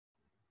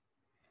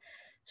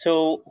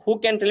So who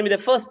can tell me the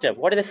first step?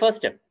 What is the first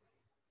step?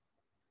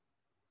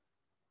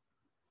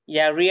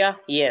 Yeah, Ria.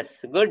 Yes.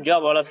 Good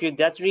job, all of you.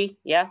 That's Ria.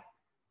 Yeah.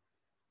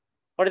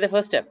 What is the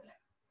first step?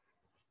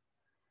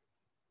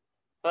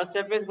 First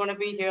step is going to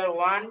be here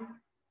 1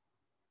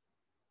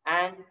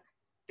 and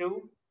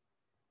 2,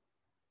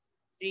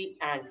 3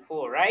 and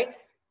 4, right?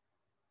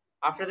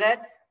 After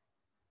that,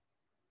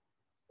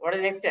 what is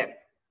the next step?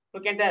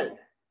 Who can tell?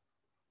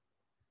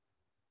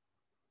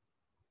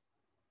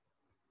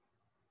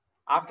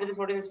 After this,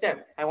 what is the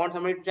step? I want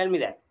somebody to tell me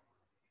that.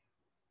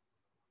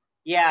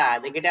 Yeah,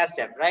 the guitar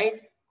step, right?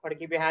 Got to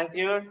keep your hands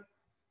here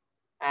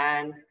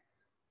and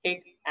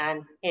hit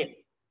and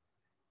hit,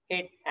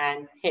 hit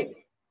and hit.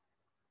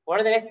 What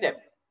is the next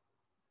step?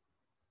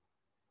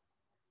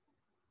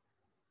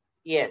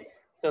 Yes,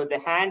 so the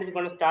hand is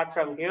going to start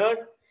from here.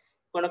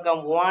 It's going to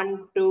come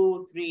 1,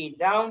 2, 3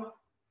 down,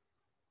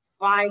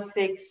 5,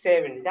 6,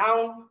 7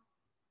 down,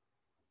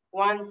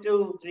 1,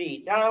 2,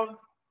 3 down,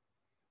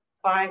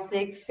 5,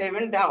 6,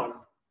 7 down.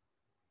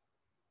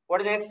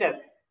 What is the next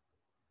step?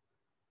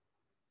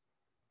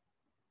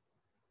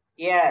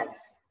 Yes,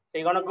 so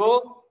you're going to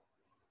go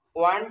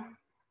 1,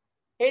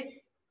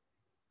 hit,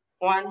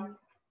 1,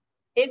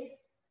 hit,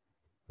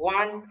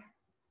 1,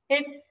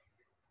 hit,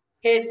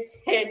 hit,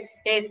 hit,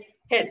 hit,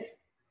 hit.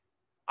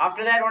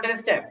 After that, what is the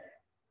step?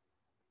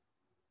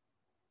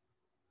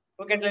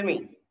 Who can tell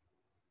me?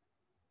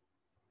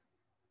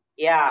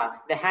 Yeah,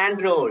 the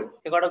hand roll.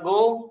 You got to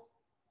go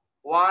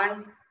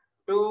 1,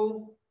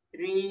 2,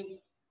 3,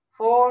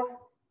 4,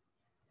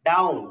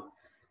 down,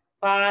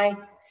 5,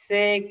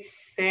 6,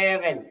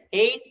 7,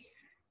 8.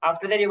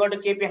 After that, you got to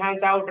keep your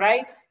hands out,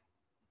 right?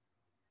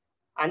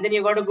 And then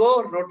you got to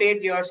go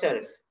rotate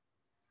yourself.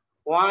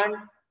 1,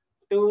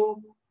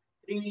 2,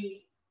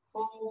 3,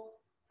 4,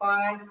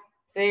 5,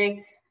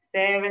 6,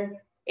 7,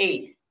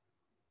 8.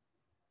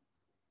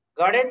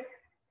 Got it?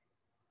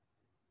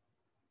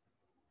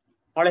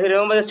 What if you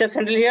remember the steps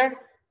until here?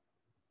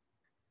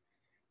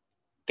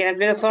 Can I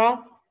play the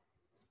song?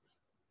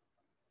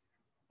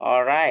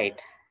 All right.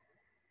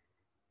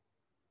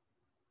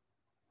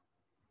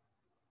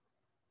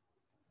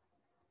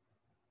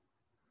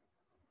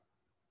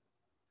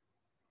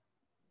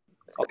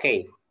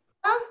 Okay.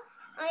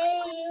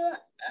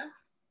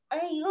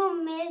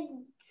 You made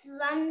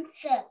one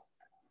step.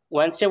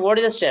 One step. What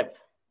is the step?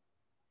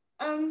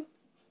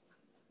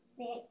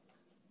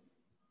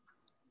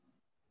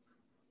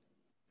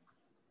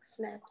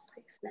 Snap,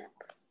 snap.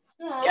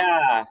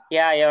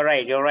 Yeah, you're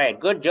right. You're right.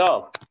 Good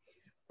job.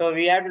 So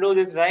we have to do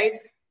this, right?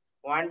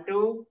 1,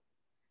 2,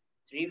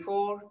 3,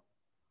 4,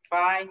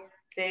 5,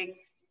 6,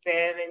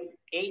 7,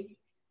 8.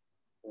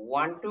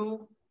 1,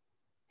 2,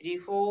 3,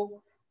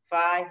 4,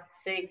 5,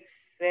 6,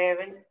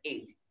 7,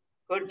 8.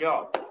 Good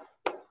job.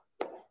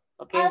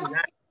 Okay.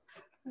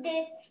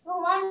 This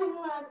one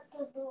you have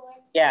to do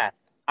it.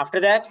 Yes. After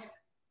that?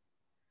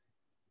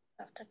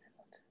 After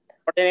that.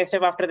 What's the next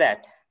step after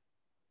that?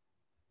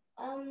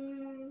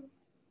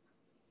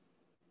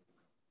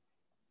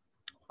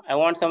 I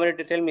want somebody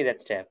to tell me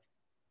that step.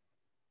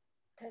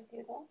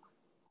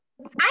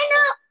 I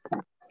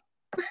know.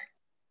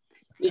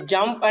 You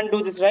jump and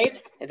do this,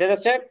 right? Is that the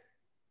step?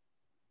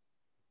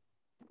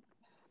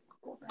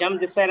 Jump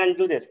this side and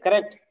do this,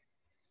 correct?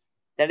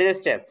 That is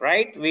a step,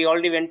 right? We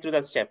already went through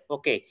that step.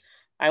 Okay.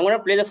 I'm going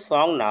to play the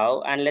song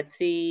now and let's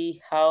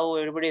see how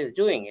everybody is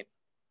doing it.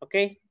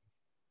 Okay.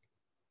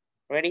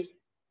 Ready?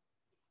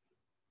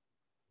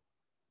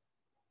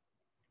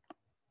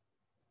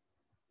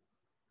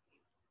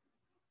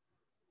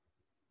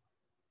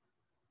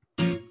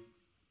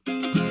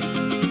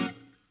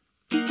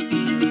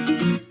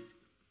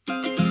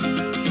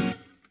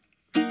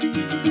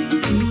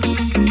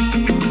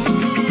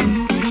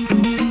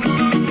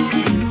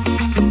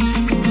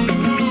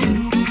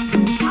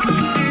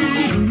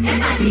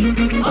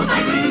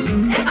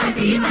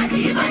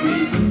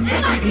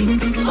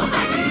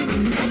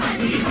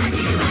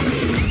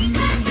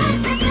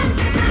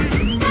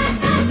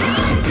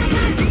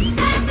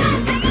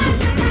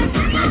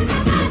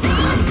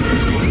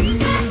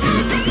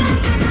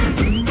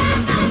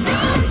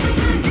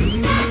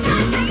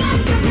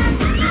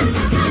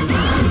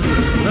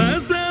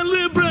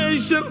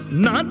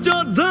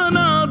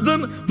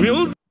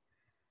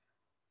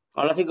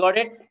 All of you got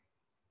it?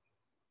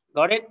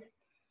 Got it?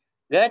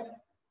 Good?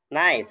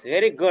 Nice.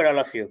 Very good, all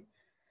of you.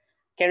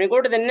 Can we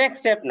go to the next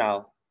step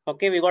now?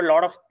 Okay, we got a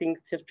lot of things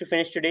to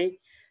finish today.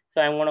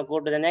 So I'm going to go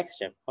to the next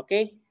step.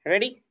 Okay,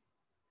 ready?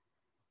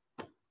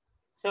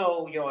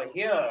 So you're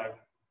here.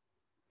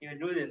 You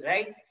do this,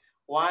 right?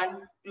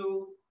 1,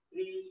 2,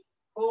 3,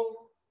 4,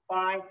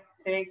 5,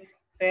 6,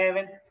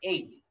 7,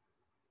 8.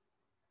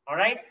 All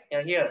right,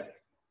 you're here.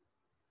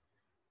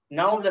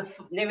 Now the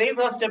very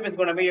first step is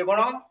going to be, you're going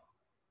to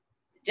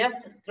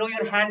just throw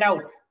your hand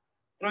out.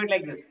 Throw it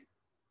like this.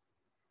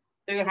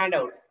 Throw your hand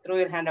out. Throw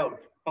your hand out.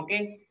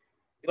 Okay.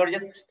 You got to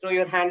just throw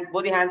your hand,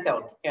 both the hands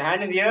out. Your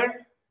hand is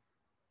here.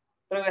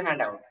 Throw your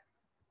hand out.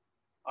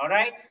 All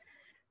right.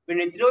 When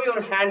you throw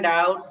your hand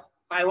out,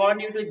 I want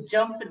you to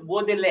jump with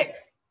both the legs.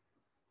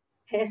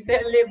 A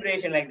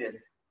celebration like this.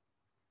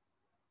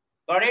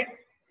 Got it?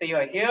 So you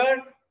are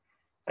here.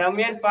 From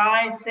here,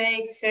 5,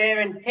 6,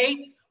 7,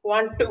 8,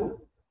 1,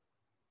 2.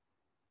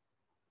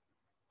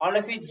 All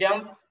of you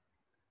jump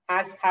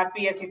as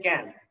happy as you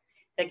can.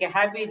 Take a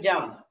happy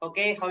jump.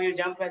 Okay, how you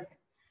jump?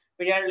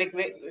 When you are like,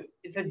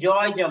 it's a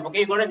joy jump. Okay,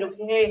 you're gonna jump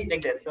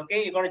like this.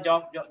 Okay, you're gonna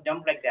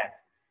jump like that.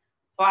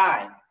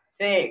 5,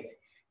 6,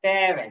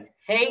 7,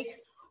 8,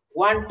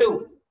 1,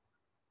 2.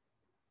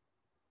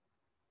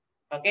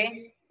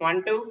 Okay,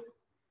 1, 2.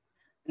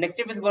 Next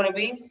step is gonna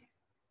be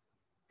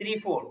 3,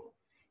 4.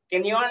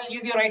 Can you all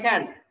use your right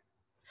hand?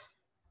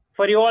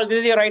 For you all, this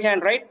is your right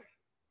hand, right?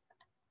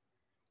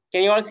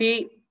 Can you all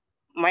see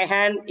my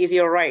hand is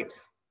your right?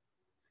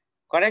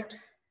 Correct?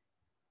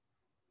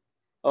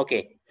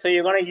 Okay, so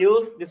you're gonna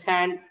use this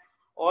hand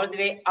all the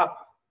way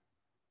up.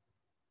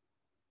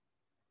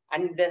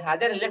 And the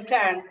other left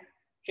hand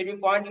should be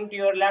pointing to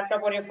your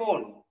laptop or your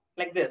phone,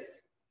 like this.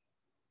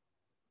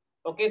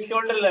 Okay,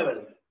 shoulder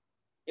level.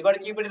 You gotta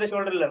keep it at the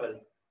shoulder level.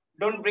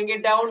 Don't bring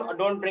it down or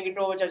don't bring it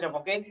over touch up,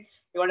 okay?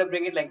 You wanna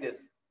bring it like this.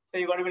 So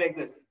you gotta be like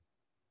this.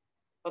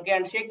 Okay,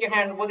 and shake your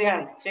hands, both your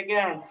hands, shake your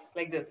hands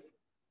like this.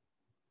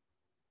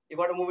 You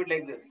gotta move it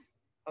like this,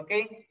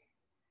 okay?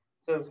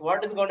 So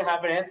what is going to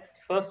happen is,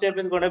 first step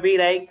is going to be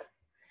like,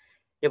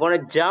 you're going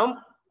to jump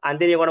and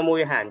then you're going to move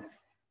your hands,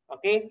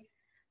 okay?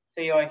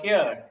 So you're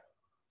here,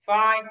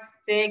 5,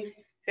 6,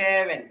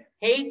 7,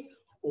 8,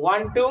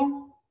 1,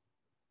 2,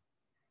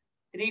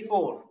 3,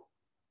 4.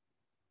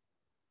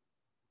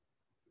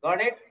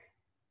 Got it?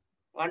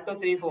 1, 2,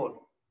 3,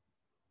 4.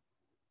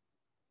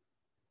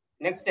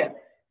 Next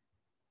step.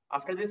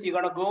 After this, you're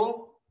going to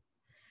go,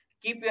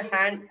 keep your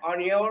hand on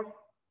your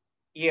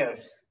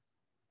ears.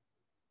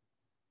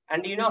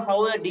 And you know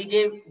how the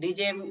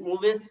DJ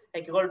move is?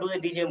 Like you got to do the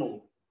DJ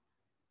move.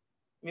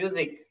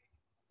 Music,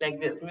 like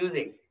this,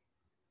 music.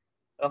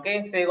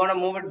 Okay, so you're gonna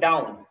move it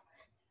down,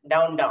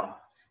 down, down.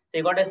 So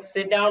you gotta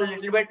sit down a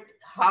little bit,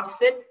 half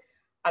sit,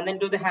 and then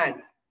do the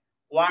hands.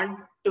 1,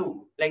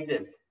 2, like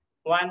this.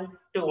 1,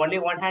 2, only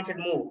one hand should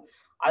move.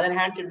 Other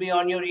hand should be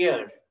on your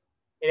ear.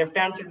 Your left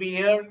hand should be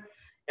here.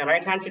 Your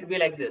right hand should be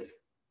like this.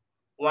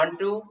 1,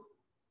 2,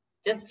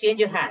 just change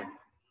your hand.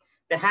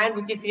 The hand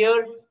which is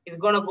here is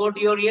gonna go to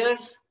your ears,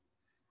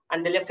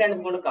 and the left hand is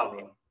gonna come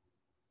here.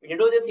 When you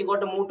do this, you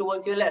got to move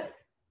towards your left.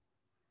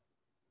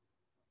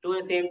 Do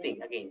the same thing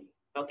again.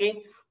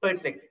 Okay, so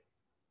it's like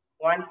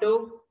 1,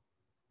 2,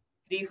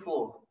 3,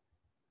 4.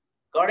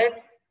 Got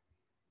it?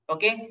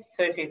 Okay,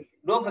 so if you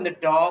go from the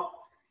top,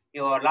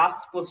 your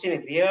last position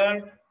is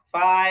here.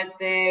 5,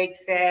 6,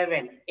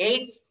 7,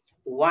 8.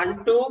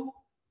 1, 2,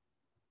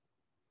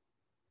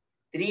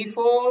 3,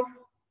 4,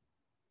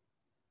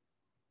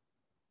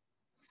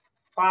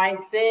 5,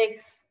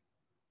 6,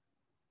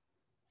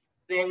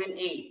 7,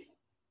 8.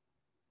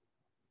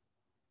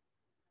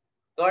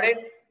 Got it?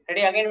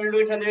 Ready? Again, we'll do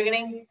it from the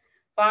beginning.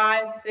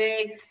 5,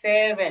 6,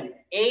 7,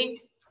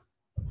 8.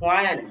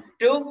 1,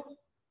 2.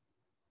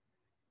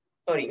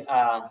 Sorry,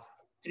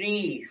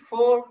 3,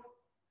 4,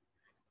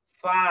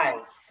 5,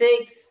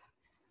 6,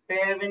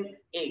 7,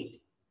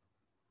 8.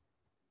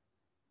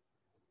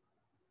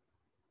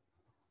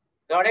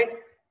 Got it?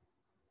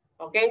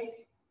 Okay.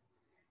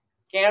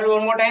 Can I do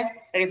one more time?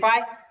 Ready?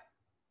 5,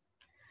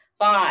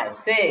 5,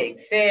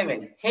 6,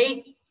 7,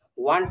 8.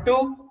 1,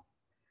 2,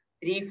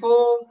 3,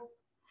 4,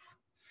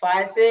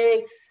 5,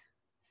 6,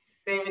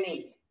 7,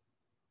 8.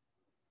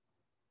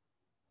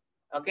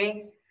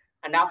 Okay.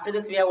 And after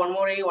this, we have one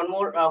more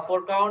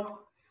 4 count.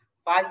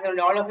 5, 7.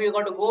 All of you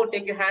got to go.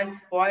 Take your hands,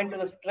 point to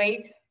the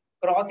straight.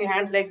 Cross your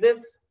hands like this.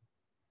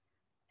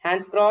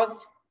 Hands crossed.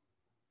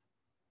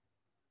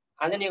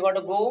 And then you got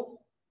to go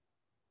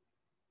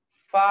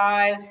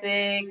 5,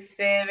 6,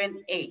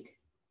 7, 8.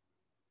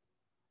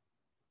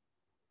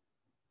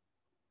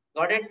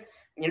 Got it?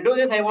 When you do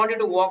this, I want you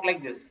to walk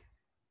like this.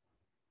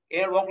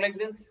 Here, walk like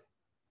this.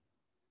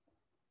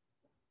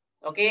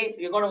 Okay,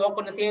 you got to walk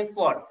on the same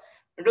spot.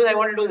 To do this, I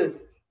want to do this.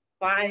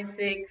 5,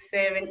 6,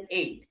 7,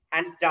 8.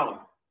 Hands down.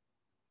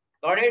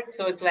 Got it?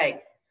 So it's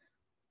like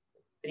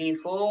 3,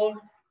 4,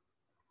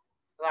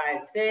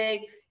 5,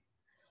 6,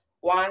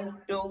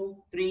 1, 2,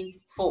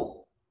 3,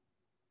 4.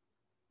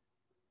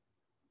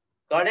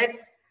 Got it?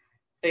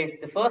 So it's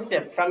the first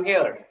step from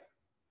here.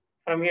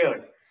 From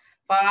here.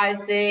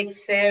 5,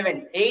 6,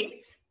 7,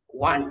 8.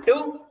 1,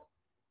 2.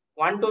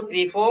 1, 2,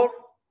 3, 4.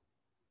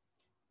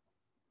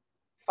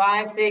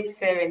 5, 6,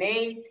 7,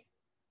 8.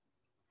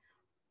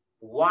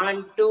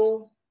 1,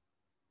 2,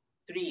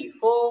 3,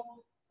 4.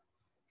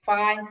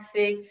 5,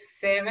 6,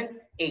 7,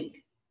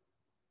 8.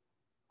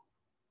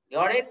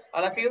 Got it?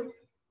 All of you?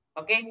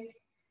 Okay.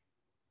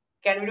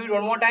 Can we do it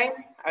one more time?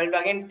 I will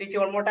again teach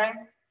you one more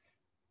time.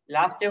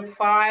 Last step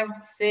 5,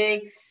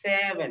 6,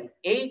 7,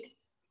 8.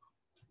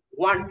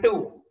 1,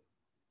 2.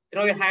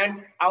 Throw your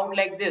hands out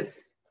like this.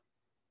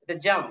 The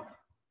jump.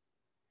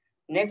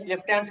 Next,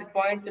 left hand should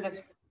point to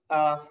the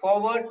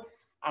forward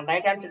and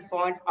right hand should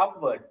point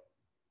upward.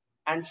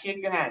 And shake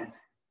your hands.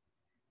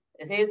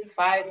 This is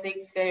 5,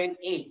 6, 7,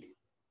 8.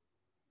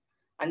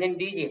 And then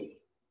DJ.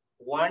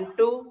 1,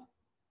 2,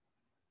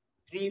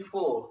 3,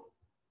 4.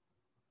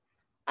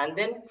 And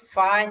then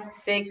 5,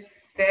 6,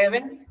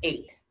 7,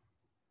 8.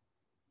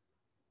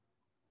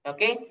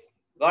 Okay,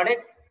 got it?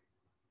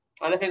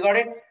 All of you got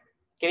it?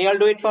 Can you all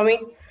do it for me?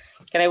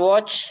 Can I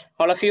watch?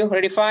 All of you,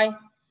 ready? 5,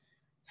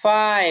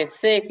 5,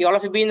 6. All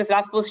of you be in this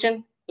last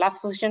position.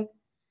 Last position.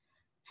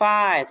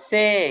 5,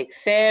 6,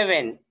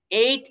 7,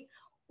 8.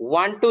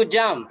 1, 2,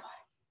 jump.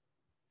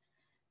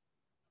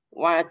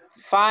 1,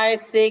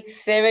 5,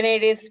 6, 7,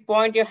 8 is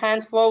point your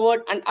hands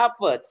forward and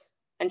upwards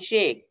and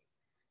shake.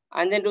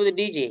 And then do the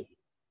DJ.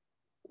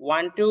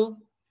 1, 2,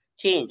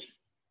 change.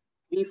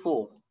 3,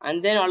 4.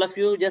 And then all of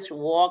you just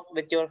walk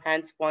with your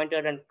hands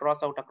pointed and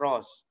cross out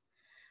across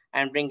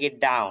and bring it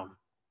down.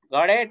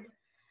 Got it?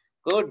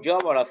 Good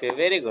job, all of you.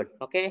 Very good.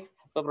 Okay.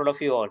 So proud of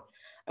you all.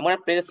 I'm going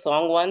to play the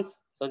song once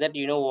so that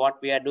you know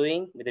what we are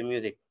doing with the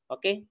music.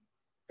 Okay.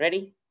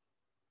 Ready?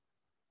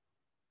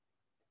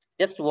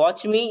 Just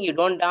watch me. You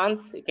don't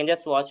dance. You can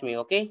just watch me.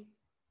 Okay.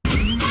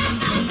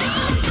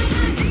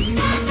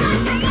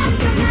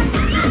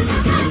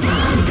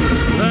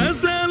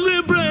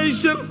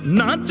 Celebration,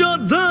 nacho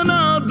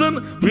Dhanadhan,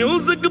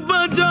 music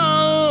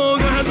बजाओ,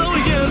 कह दो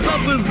ये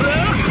सबसे।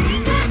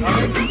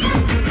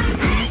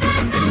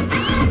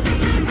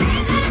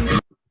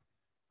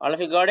 All of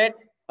you got it?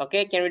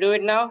 Okay, can we do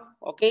it now?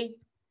 Okay.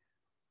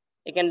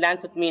 You can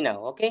dance with me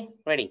now. Okay,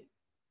 ready?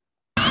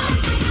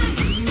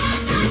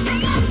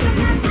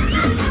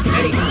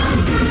 Ready?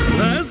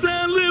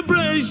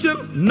 Celebration,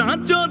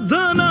 nacho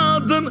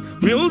Dhanadhan,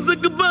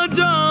 music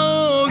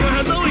बजाओ, कह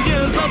दो ये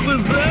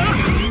सबसे।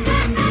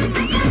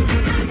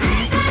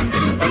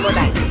 One more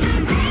time.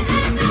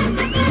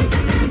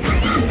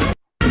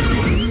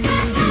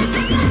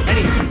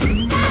 Ready?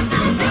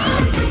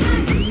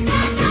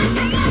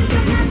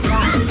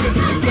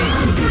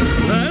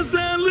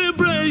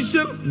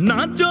 Celebration,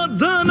 नाचो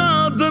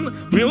धनाधन,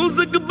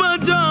 म्यूजिक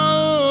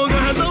बजाओ,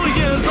 कह दो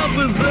ये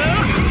सबसे।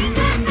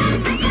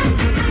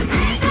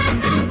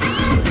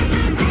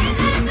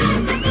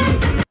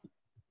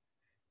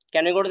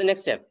 Can we go to the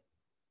next step?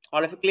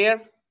 All of you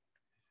clear?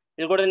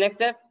 We'll go to the next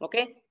step.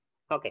 Okay.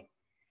 Okay.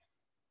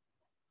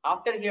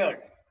 After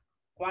here,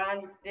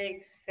 1,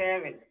 6,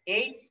 7,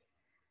 8.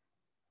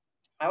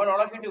 I want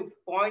all of you to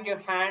point your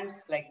hands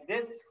like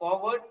this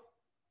forward.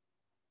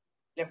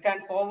 Left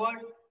hand forward.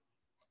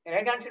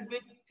 Right hand should be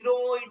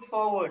throw it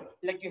forward.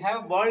 Like you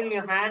have a ball in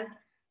your hand,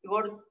 you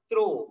got to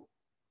throw.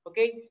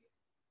 Okay,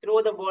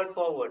 throw the ball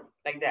forward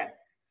like that.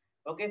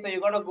 Okay, so you're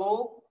gonna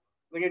go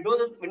when you do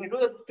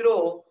the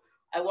throw.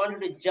 I want you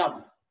to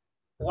jump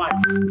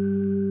one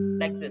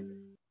like this.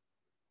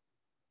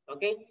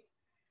 Okay,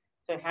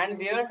 so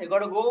hands here. You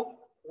gotta go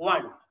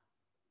 1.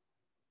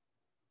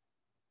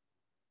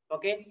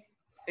 Okay,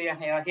 so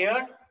you're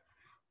here.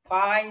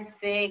 5,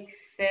 6,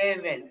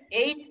 7,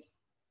 8,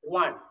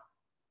 1.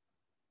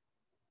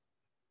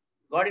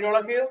 Got it, all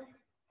of you?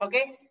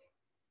 Okay.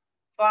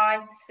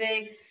 5,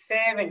 6,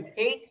 7,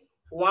 8,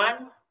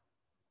 1.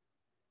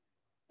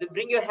 Then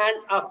bring your hand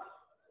up.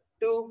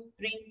 2,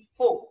 3,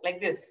 4, like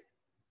this.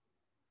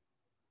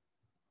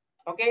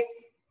 Okay.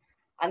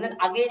 And then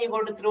again you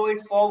got to throw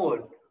it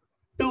forward.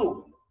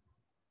 2,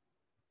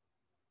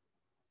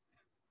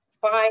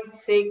 5,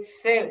 6,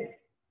 7.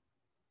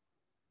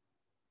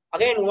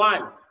 Again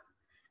 1,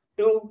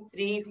 2,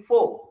 3,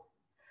 4.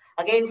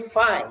 Again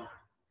 5,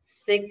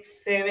 6,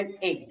 7,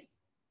 8.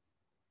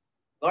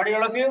 Got it,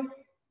 all of you?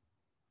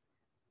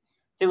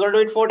 So you're going to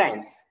do it 4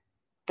 times.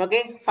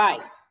 Okay, 5,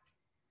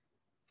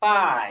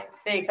 5,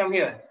 6 from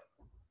here.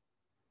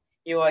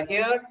 You are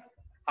here.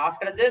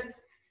 After this,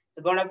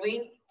 it's going to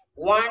be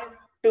 1,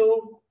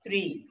 2,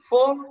 3,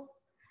 4.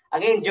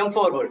 Again, jump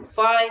forward.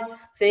 5,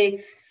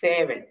 6,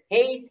 7,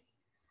 8.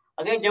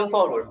 Again, jump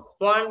forward.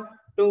 1,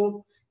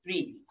 2,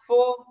 3,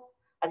 4.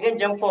 Again,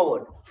 jump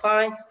forward.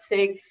 5,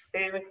 6,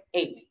 7,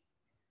 8.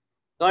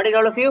 Got it,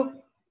 all of you?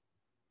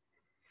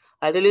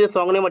 I'll tell you the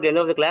song name at the end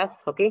of the class.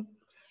 Okay.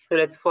 So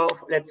let's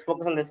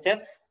focus on the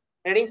steps.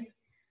 Ready?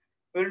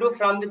 We'll do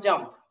from the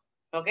jump.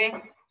 Okay.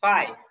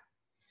 5,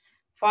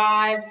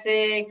 5,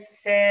 6,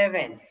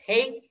 7,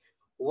 8.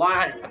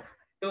 1,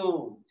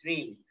 2,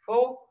 3,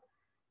 4.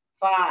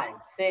 5,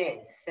 6,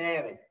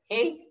 7,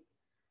 8.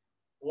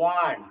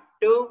 1,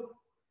 2,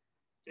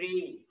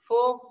 3,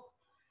 4.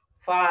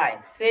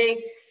 5,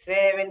 6,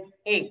 7,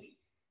 8.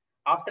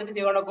 After this,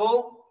 you're gonna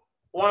go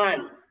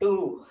 1,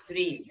 2,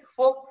 3,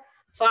 4.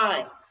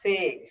 5,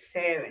 6,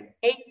 7,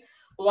 8.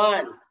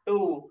 1,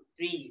 2,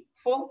 3,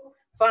 4.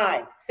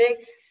 5,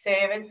 6,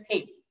 7,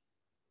 8.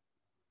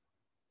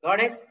 Got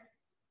it?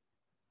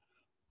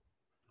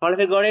 All of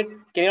you got it?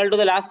 Can you all do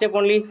the last step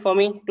only for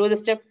me? Do the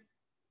step.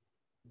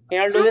 Can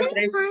you all do this?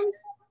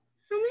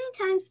 How many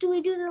times do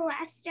we do the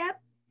last step?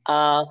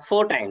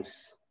 4 times.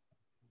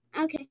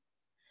 Okay.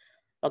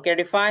 Okay,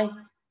 ready? 5.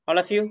 All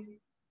of you,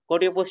 go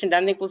to your position,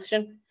 dancing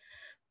position.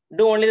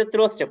 Do only the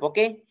throw step,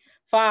 okay?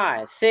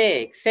 5,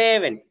 6,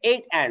 7,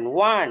 8, and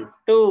 1,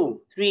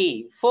 2,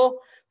 3, 4.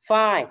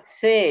 5,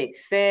 6,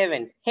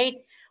 7,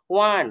 8.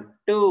 1,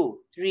 2,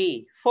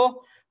 3,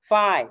 4.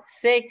 5,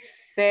 6,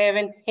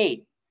 7,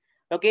 8.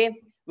 Okay.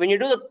 When you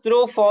do the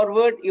throw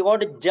forward, you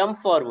got to jump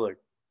forward.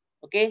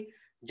 Okay.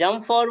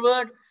 Jump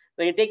forward.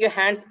 When you take your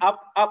hands up,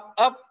 up,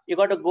 up, you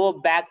got to go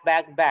back,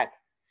 back, back.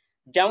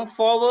 Jump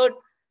forward,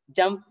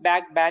 jump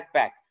back, back,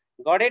 back.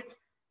 Got it?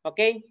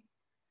 Okay.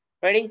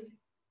 Ready?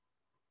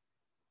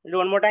 Do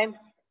one more time.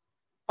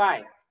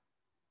 5,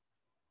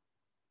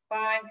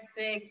 5,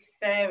 6,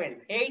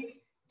 7,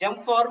 8. Jump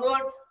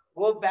forward,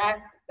 go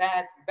back,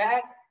 back,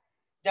 back.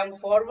 Jump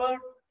forward,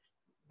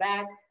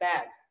 back,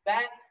 back,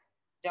 back.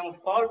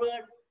 Jump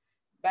forward,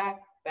 back,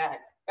 back,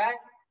 back.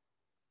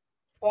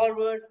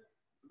 Forward,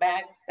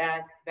 back,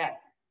 back, back.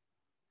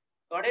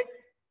 Got it?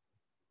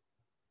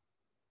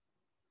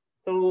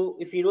 So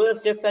if you do the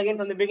steps again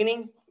from the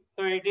beginning,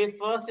 so it is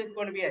first it's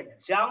going to be a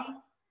jump,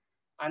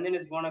 and then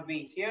it's going to be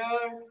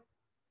here,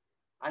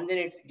 and then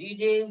it's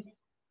DJ,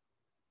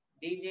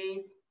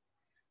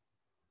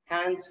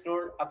 hands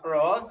rolled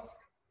across,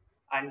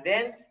 and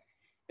then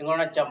you're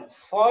going to jump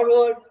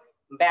forward,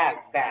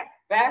 back, back,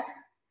 back,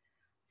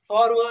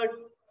 forward,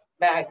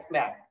 back,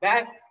 back,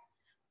 back,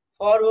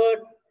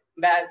 forward,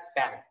 back,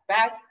 back,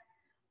 back,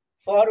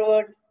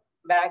 forward,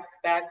 back,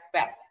 back,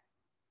 back.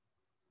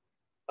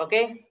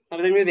 Okay, now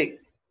with the music.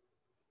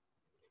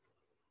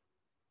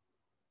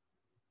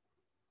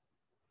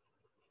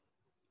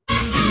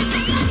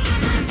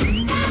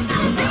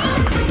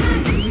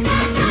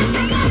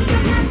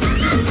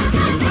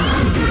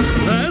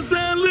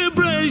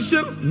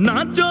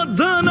 Nacho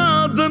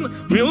धनादन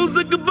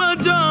music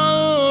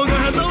बजाओ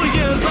कह दो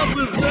ये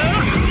सबसे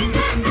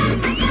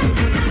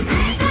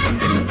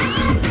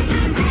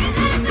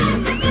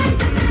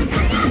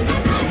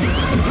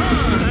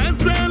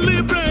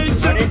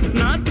celebration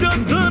नाचो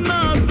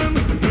धनादन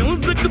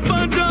music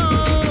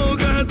बजाओ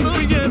कह दो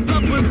ये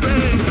सबसे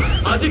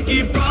आज की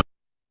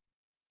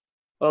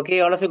Okay,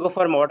 all of you go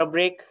for a water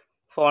break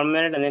for 1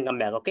 minute and then come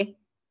back, okay?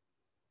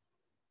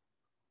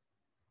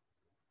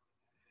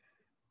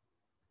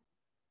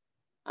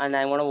 And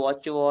I want to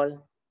watch you all.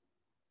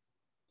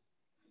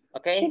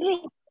 Okay? Should we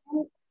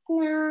dance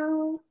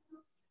now?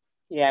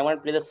 Yeah, I want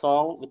to play the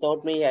song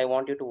without me. I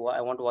want to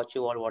watch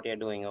you all what you're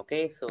doing,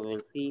 okay? So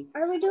we'll see.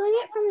 Are we doing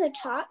it from the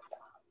top?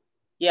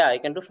 Yeah, you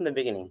can do from the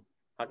beginning,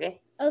 okay?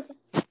 Okay.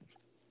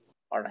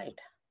 All right.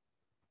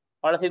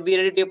 All of you be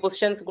ready to your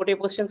positions. Go to your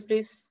positions,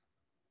 please.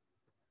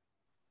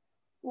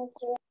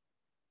 Okay.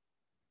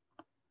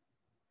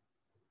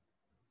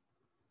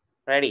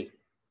 Ready.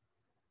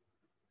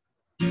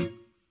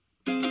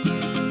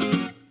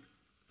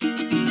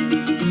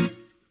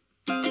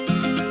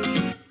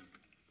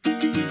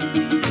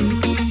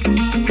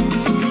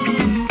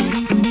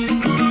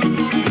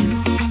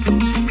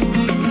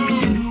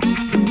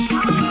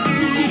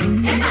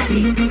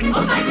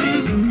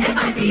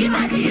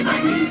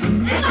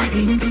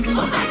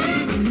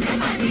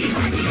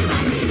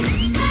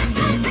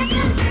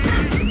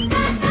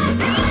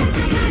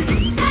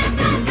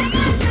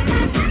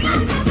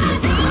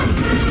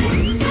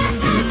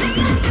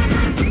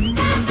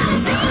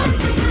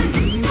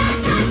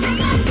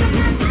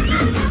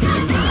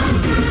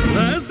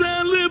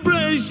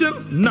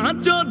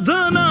 Nacho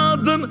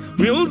धनादन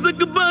music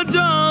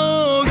बजाओ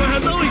कह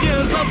दो ये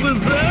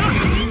सबसे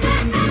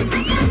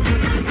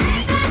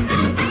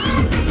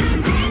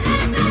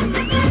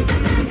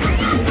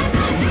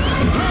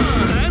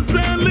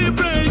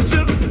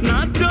celebration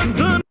नाचो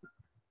धन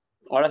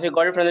All of you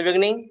got it from the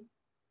beginning?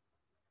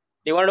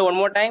 Do you want to do one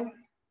more time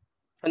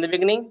from the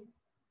beginning?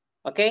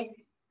 Okay,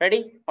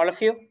 ready? All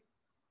of you?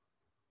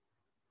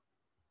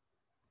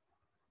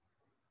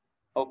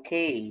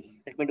 Okay,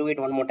 let me do it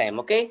one more time,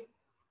 okay?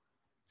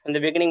 From the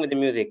beginning with the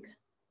music.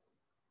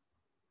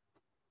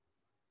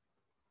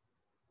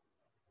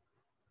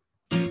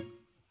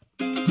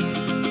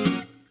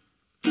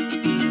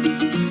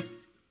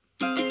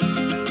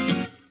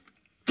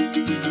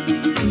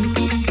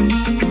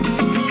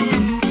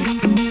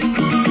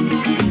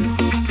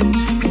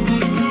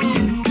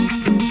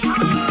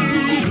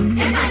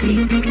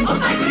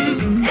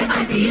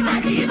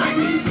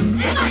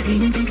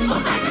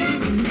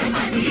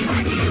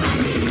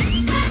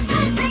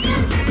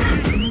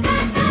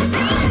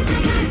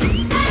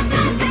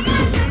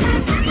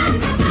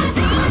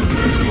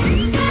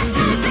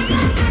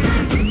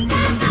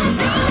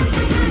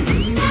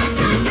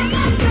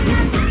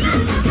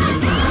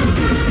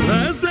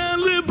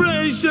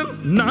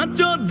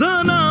 Nacho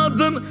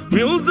धनादन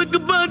music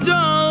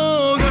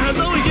बजाओ कह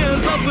दो ये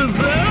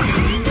सबसे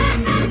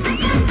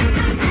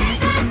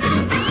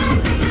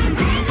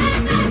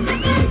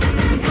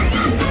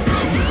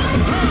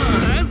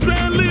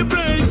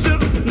celebration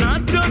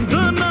नाचो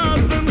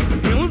धनादन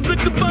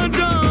music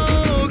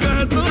बजाओ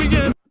कह दो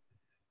ये.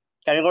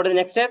 Can we go to the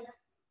next step?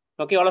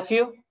 Okay, all of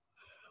you?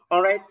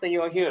 All right, so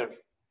you are here.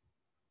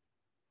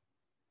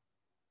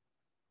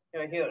 You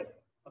are here,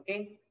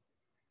 okay?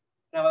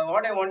 Now,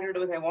 what I want you to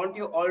do is I want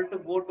you all to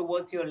go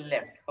towards your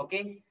left,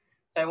 okay?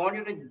 So I want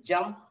you to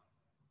jump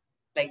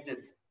like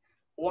this.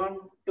 1,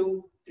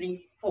 2,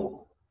 3,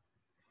 4.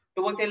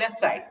 Towards your left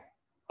side,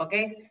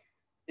 okay?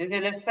 This is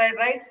your left side,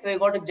 right? So you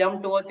got to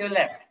jump towards your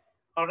left,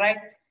 All right.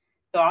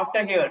 So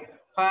after here,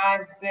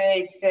 5,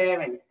 6,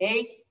 7,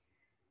 8.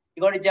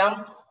 You got to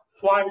jump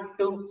 1,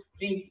 2,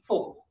 3,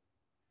 4.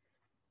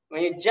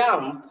 When you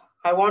jump,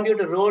 I want you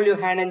to roll your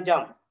hand and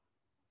jump.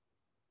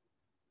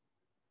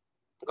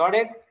 Got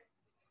it?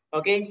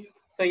 Okay.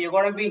 So you're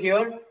going to be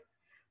here.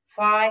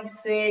 5,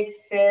 6,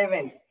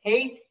 7,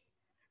 8.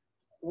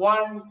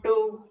 1,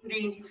 2,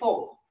 3,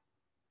 4.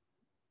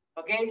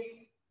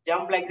 Okay.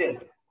 Jump like this.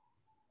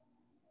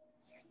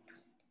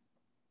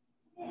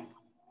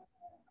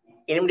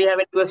 Anybody have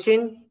any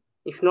question?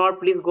 If not,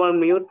 please go on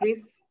mute,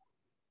 please.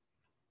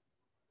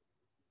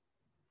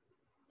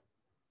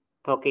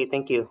 Okay,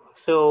 thank you.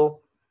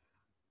 So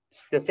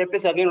the step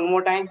is again one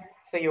more time.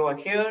 So you are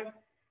here.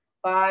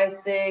 5,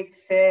 6,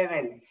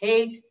 7,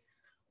 8.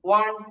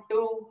 1,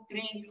 2,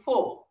 3,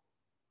 4.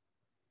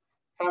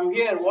 From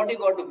here, what you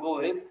got to go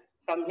is,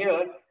 from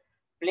here,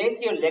 place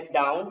your leg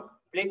down,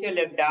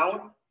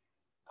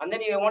 and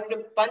then you want to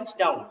punch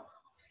down.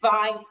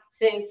 5,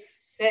 6,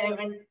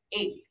 7,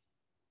 8.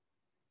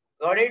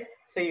 Got it?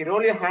 So you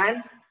roll your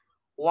hand.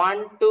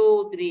 1,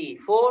 2, 3,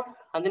 4,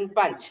 and then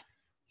punch.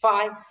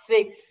 5,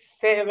 6,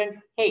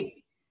 7,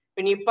 8.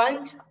 When you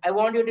punch, I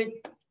want you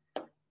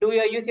to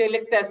use your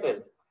legs as well.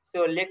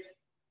 So legs,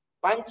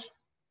 punch,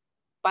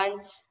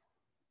 punch,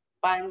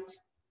 punch,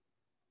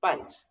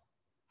 punch.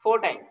 4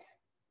 times.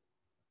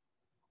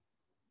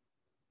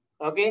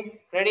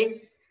 Okay,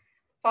 ready?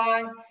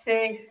 5,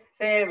 6,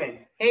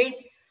 7, 8.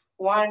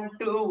 1,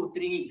 2,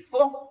 3,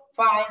 4,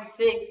 5,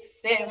 6,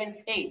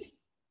 7, 8.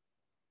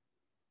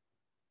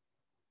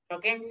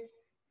 Okay,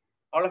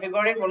 all of you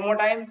got it? One more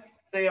time.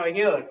 So you're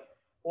here.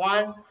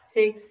 1,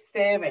 6,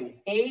 7,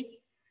 8.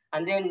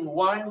 And then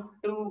 1,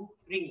 2,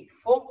 3,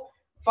 4,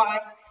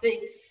 5,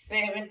 6,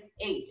 7,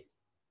 8.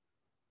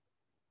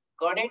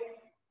 Got it?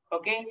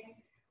 Okay.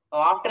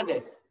 Now after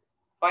this,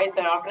 5,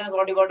 7, after this,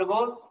 what you got to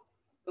go?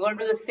 You got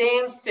to do the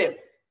same step.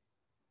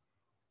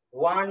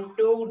 1,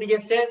 2,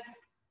 digit step.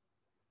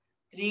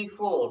 3,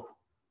 4.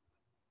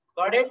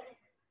 Got it?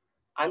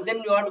 And then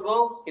you got to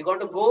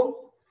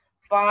go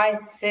 5,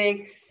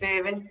 6,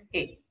 7,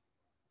 8.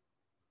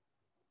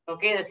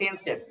 Okay, the same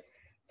step.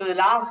 So the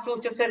last 2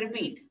 steps are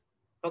repeat.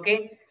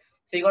 Okay,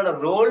 so you're going to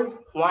roll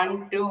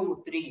 1,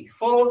 2, 3,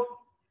 4.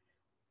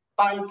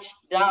 Punch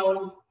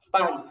down,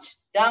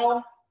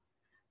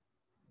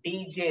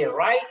 DJ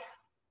right,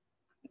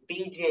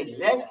 DJ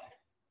left.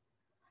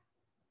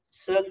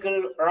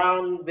 Circle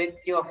around with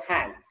your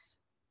hands.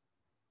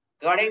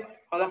 Got it,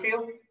 all of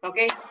you?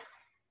 Okay,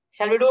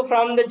 shall we do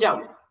from the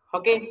jump?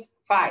 Okay,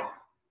 5,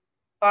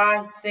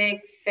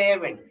 6,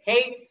 7,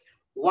 8.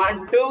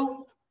 1,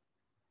 2,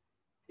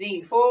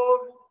 3, 4,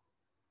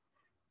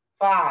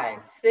 5,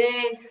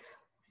 6,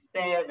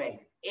 7,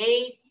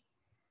 8.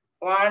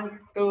 1,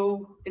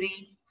 2,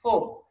 3,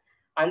 4.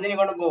 And then you're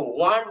going to go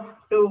 1,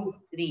 2,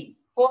 3,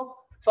 4,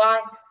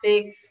 5,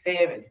 6,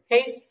 7,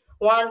 8.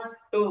 1,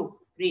 2,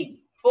 3,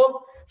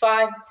 4,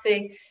 5,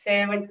 6,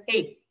 7,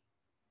 8.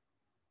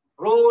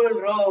 Roll,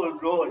 roll,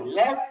 roll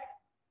left.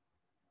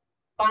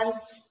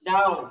 Punch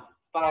down,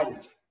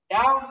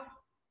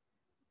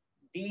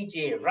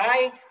 DJ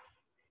right,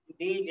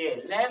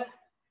 DJ left.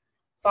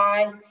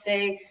 5,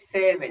 6,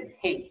 7,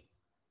 8.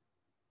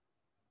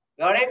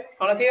 Got it,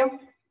 all of you?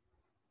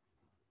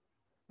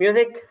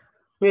 Music.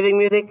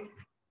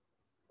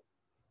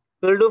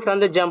 We'll do from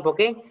the jump,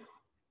 okay?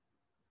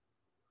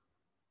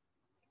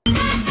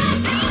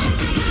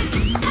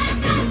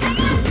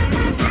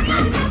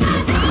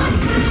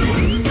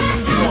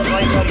 Oh,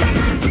 sorry.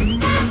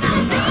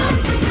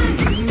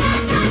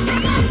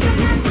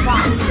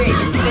 5, 6,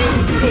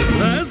 7, 8.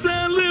 A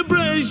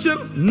celebration,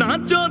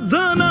 nacho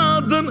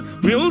Dhanadhan,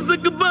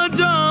 music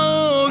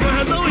बजाओ, कह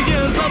दो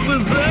ये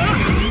सबसे।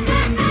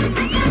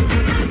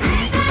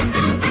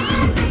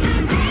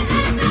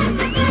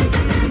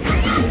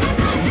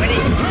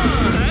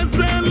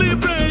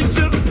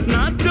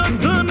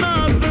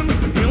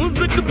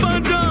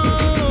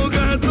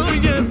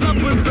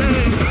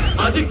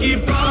 आज की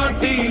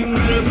party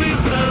मेरी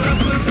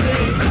तरफ से,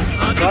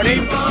 आज की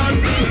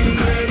पार्टी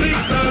मेरी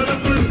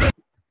तरफ से।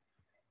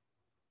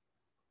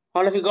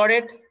 All of you got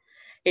it?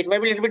 It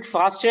might be a little bit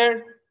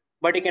faster,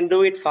 but you can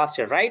do it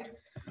faster, right?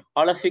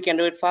 All of you can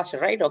do it faster,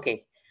 right?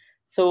 Okay.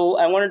 So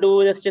I want to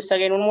do this just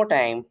again one more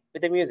time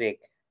with the music,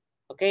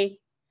 okay?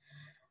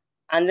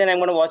 And then I'm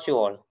going to watch you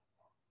all.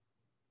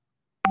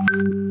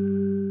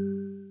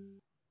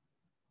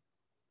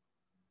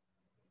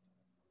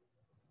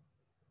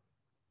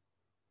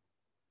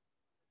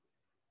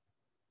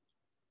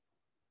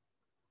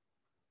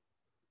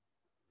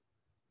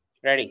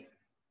 Ready?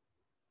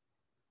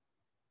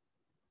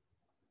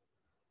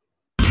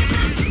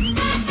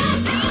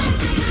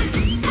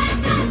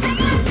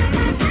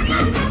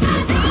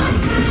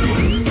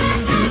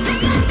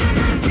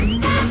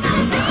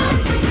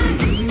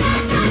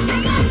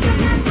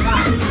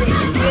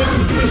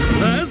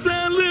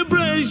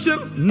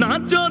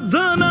 Nacho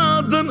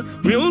Dhanadhan,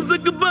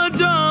 music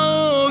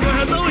बजाओ, कह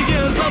दो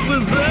ये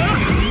सबसे।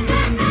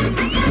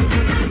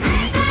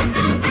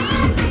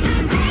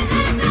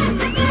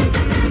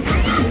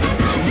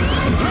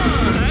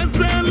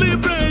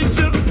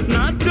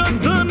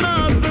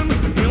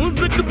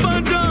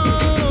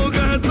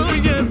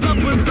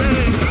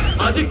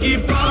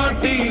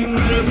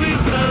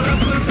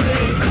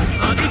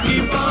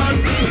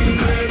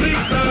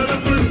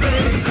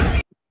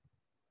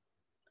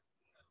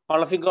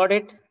 All of you got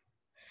it?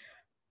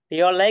 Do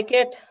you all like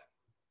it?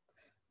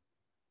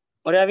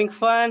 Are you having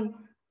fun?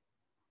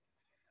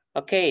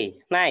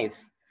 Okay, nice.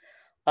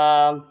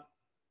 Can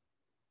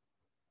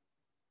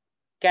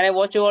I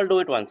watch you all do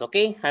it once?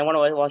 Okay, I want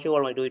to watch you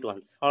all do it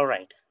once. All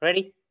right,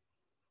 ready?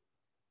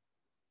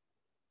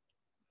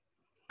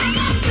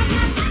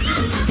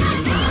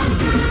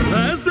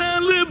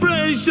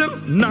 Celebration,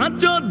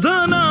 nacho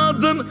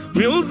Dhanadhan,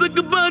 music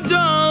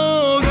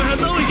बजाओ, कह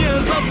दो ये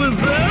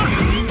सबसे।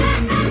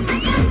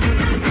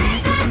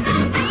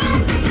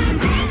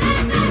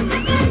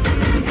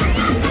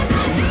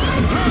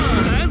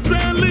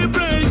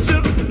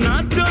 Celebration,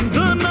 नाचो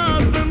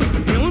धनाधन,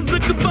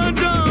 music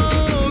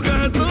बजाओ,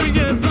 कह दो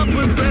ये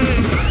सबसे।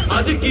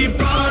 आज की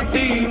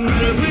पार्टी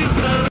मेरी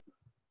तरफ।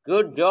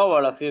 Good job,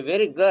 all of you.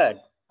 Very good.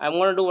 I'm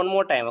going to do one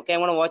more time. Okay, I'm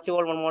going to watch you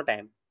all one more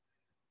time.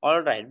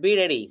 All right, be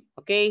ready.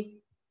 Okay.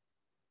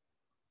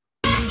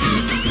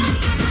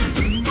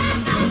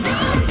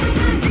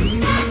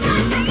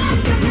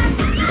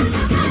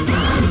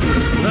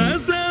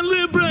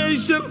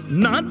 Celebration,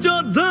 nacho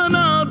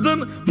Dhanadhan,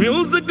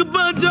 music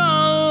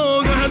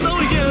बजाओ, कह दो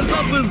ये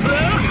सबसे।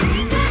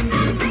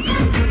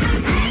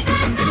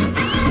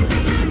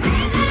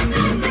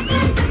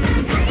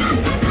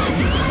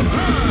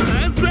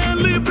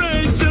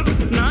 Celebration,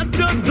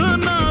 नाचो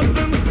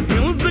धनाधन,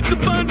 music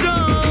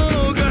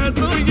बजाओ, कह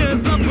दो ये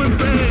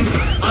सबसे।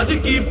 आज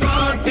की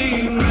पार्टी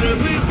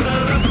मेरी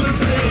तरफ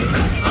से,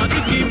 आज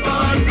की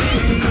पार्टी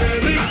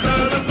मेरी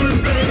तरफ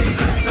से।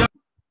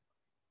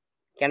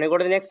 Can we go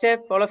to the next step,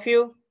 all of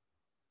you?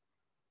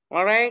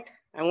 All right,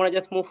 I'm going to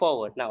just move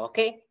forward now,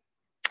 okay?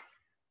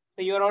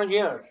 So you're on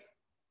here.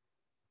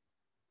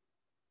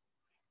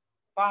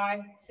 5,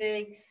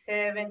 6,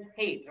 7,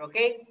 8,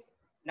 okay?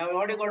 Now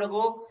what you got to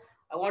go?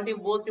 I want you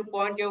both to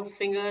point your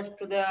fingers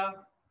to the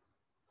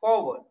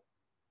forward,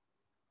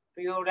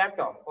 to your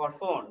laptop or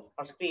phone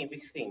or screen,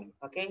 big screen,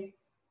 okay?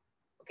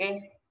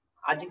 Okay,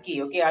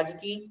 Ajiki, okay,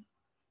 Ajiki.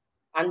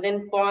 And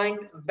then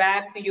point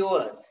back to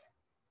yours,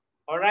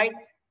 all right?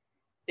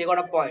 So you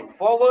got to point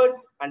forward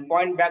and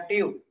point back to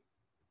you.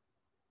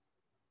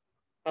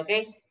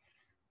 Okay,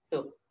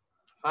 so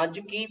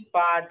Hajuki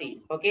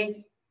party. Okay,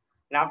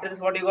 and after this,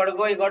 what you got to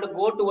go? You got to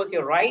go towards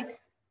your right,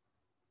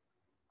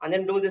 and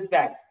then do this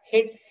back.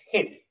 Hit,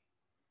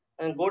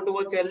 and go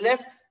towards your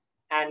left,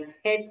 and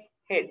hit.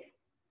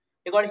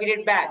 You got to hit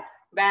it back.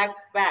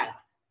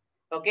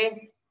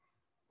 Okay,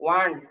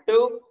 1,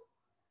 2,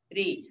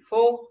 3,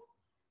 4,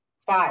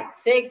 5,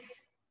 6,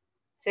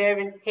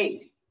 7,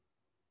 8.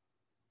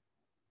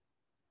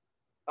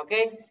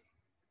 Okay,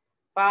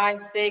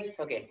 5, 6.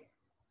 Okay.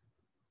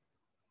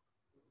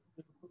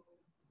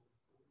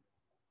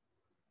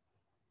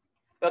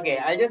 Okay,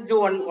 I'll just do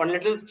one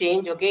little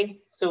change,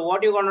 okay? So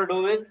what you're gonna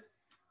do is,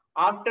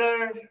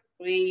 after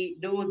we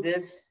do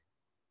this,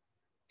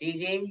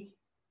 DJ,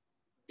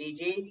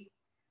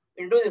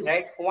 we'll do this,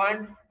 right?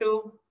 1,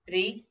 2,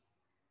 3,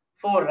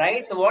 4,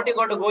 right? So what you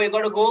got to go? You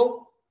got to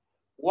go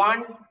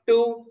 1,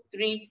 2,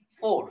 3,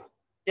 4.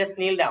 Just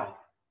kneel down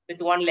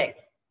with one leg.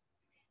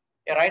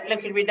 Your right leg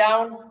should be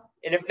down,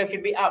 your left leg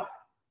should be up.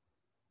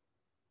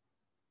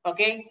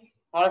 Okay?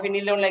 All of you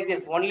kneel down like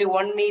this. Only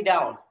one knee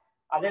down,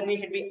 other knee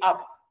should be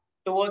up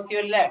towards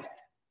your left.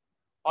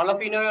 All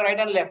of you know your right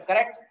and left,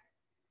 correct?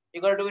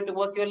 You got to do it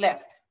towards your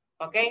left.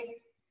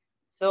 Okay?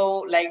 So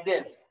like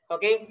this.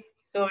 Okay?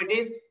 So it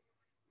is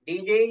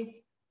DJ,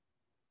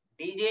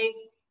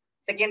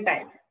 second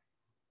time.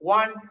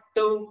 1,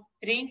 2,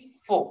 3,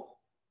 4.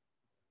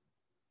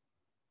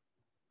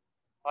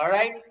 All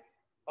right?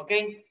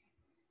 Okay?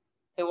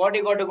 So what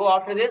you got to go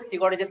after this? You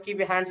got to just keep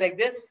your hands like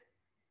this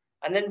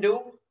and then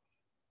do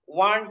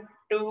 1,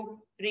 2,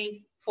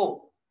 3,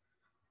 4.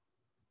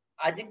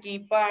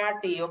 Ajiki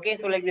party. Okay,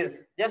 so like this.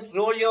 Just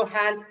roll your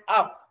hands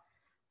up.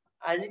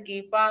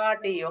 Ajiki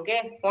party.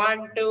 Okay,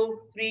 1,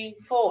 2, 3,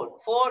 4.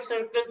 4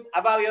 circles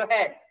above your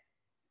head.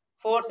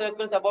 4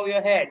 circles above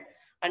your head.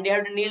 And you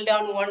have to kneel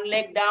down, one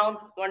leg down,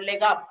 one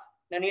leg up.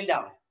 Now kneel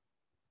down.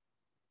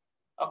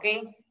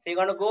 Okay, so you're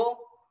going to go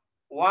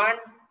 1,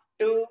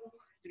 2,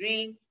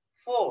 3,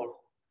 4.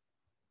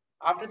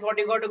 After this, what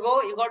you got to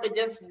go? You got to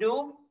just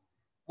do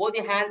both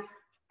your hands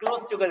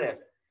close together.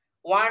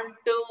 1,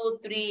 2,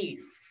 3,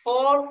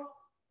 4.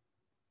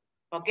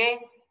 Okay,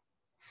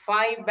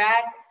 5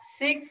 back,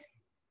 6,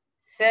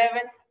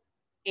 7,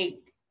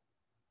 8.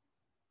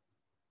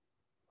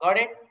 Got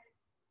it?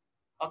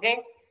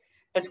 Okay,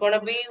 it's going to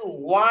be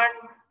 1,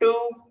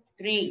 2,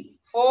 3,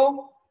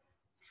 4,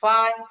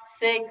 5,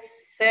 6,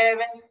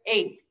 7,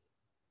 8.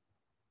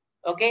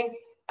 Okay,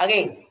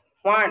 again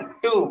 1,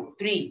 2,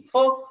 3,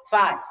 4,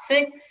 5,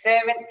 6,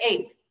 7,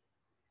 8.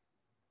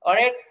 All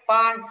right,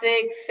 5,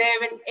 6,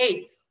 7,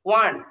 8.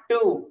 1,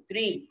 2,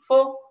 3,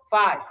 4,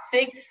 5,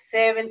 6,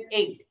 7,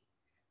 8.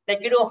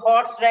 Like you do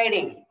horse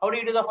riding. How do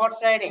you do the horse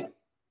riding?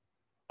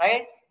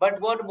 Right? But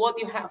hold both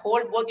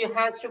your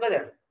hands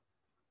together.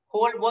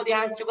 Hold both your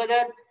hands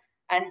together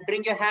and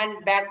bring your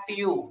hand back to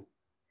you.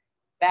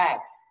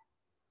 Back.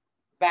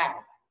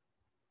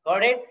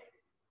 Got it?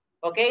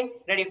 Okay,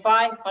 ready?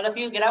 5. All of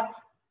you get up.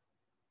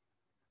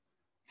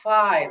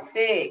 5,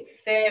 6,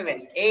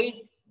 7, 8.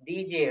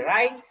 DJ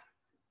right,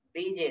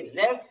 DJ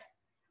left.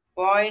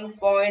 Point,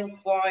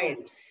 point,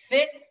 point.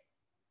 Sit.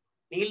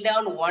 Kneel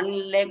down,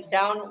 one leg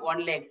down,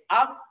 one leg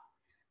up.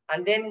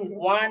 And then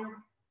 1,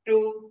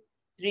 2,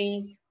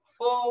 3,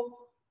 4,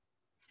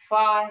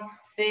 5,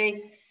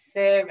 6,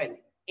 7,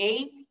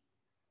 8.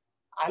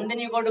 And then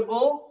you got to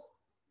go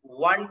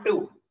 1,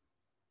 2.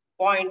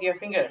 Point your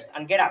fingers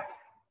and get up.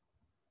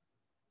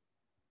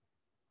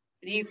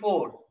 3,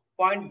 4.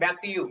 Point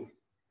back to you.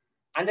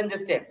 And then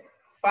this step.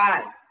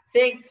 5,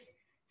 6,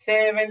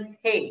 7,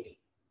 8.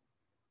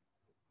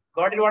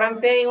 Got it what I'm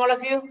saying, all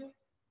of you?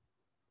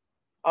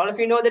 All of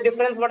you know the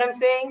difference what I'm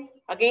saying?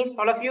 Again,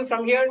 all of you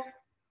from here.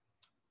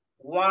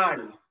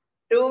 1,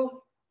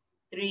 2,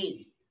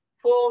 3,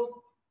 4,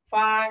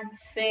 5,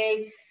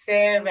 6,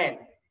 7,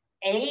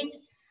 8.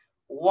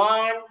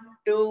 1,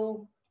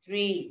 2,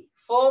 3,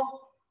 4.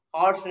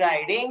 Horse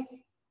riding,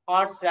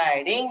 horse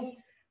riding.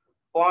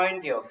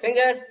 Point your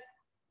fingers,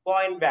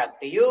 point back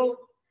to you.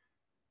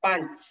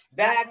 Punch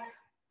back,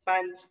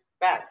 punch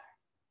back.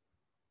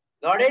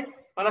 Got it,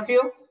 all of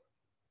you?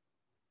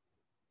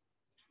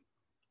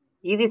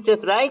 Easy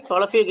steps, right?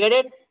 All of you get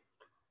it?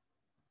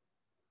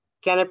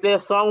 Can I play a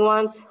song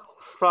once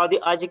for the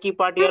Ajiki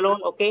party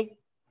alone? Okay.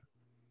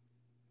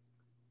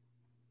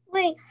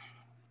 Wait,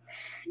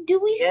 do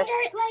we Yes.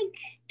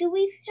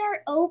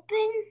 start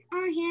open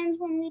our hands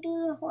when we do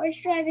the horse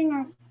driving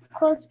or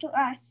close to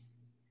us?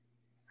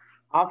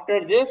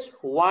 After this,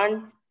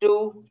 1,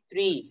 2,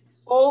 3,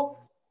 4,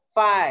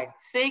 5,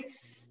 6,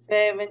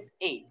 7,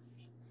 8.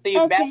 So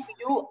you back to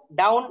you,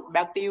 down,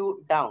 back to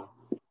you, down.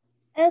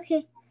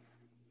 Okay.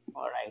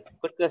 All right,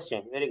 good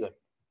question, very good.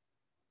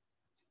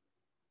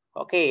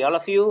 Okay, all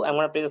of you, I'm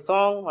gonna play the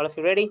song. All of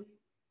you ready?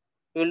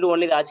 We will do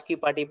only the Ajki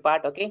party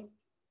part, okay?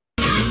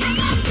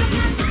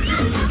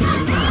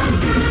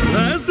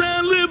 है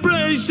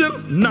celebration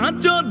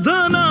नाचो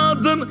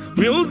धनादन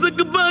music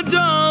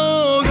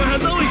बजाओ कह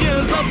दो ये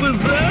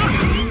सबसे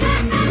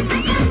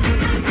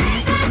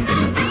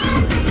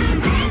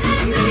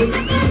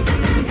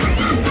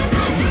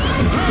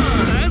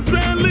है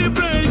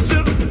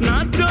celebration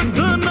नाचो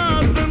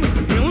धनादन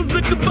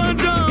music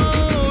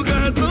बजाओ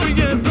कह दो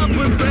ये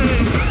सबसे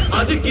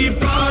आज की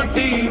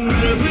पार्टी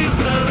मेरी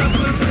तरफ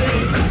से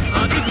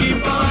आज की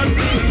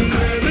पार्टी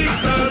मेरी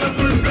तरफ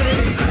से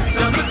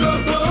सबको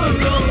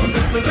बोलो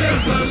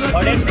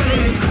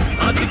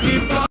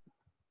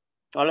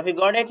All of you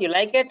got it? You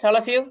like it? All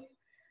of you?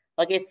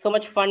 Okay, it's so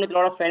much fun with a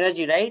lot of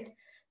energy, right?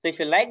 So if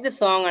you like the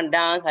song and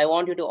dance, I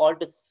want you to all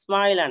to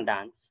smile and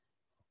dance.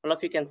 All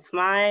of you can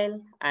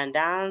smile and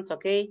dance,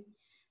 okay?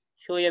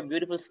 Show your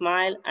beautiful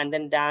smile and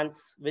then dance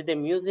with the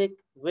music,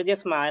 with your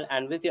smile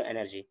and with your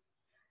energy.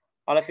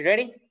 All of you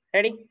ready?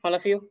 Ready? All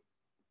of you?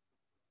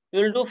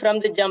 We will do from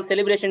the jump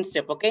celebration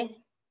step, okay?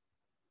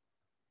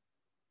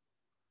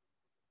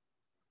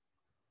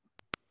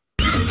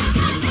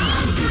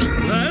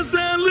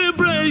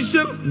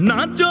 Celebration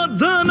nacho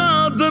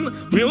धनादन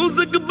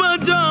music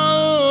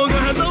बजाओ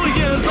कह दो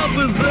ये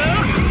सबसे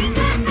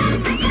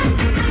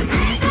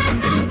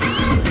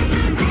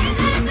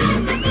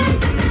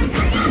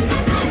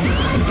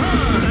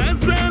है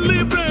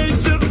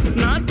celebration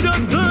नाचो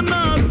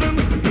धनादन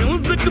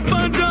music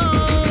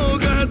बजाओ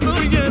कह दो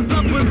ये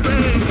सबसे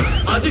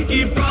आज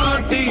की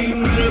पार्टी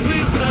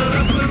मेरी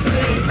तरफ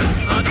से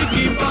आज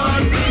की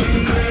पार्टी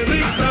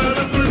मेरी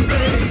तरफ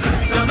से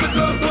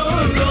सबको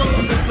बोलो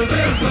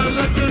तेरे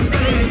पलक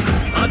से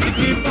आज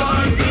की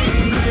पार्टी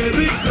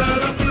मेरी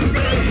तरफ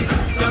से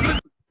सब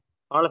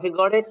All of you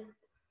got it?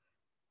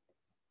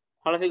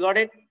 All of you got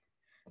it?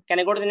 Can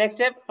I go to the next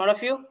step? All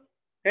of you?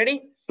 Ready?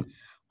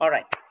 All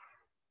right.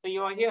 So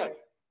you are here.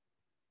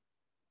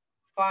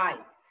 5,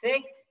 6,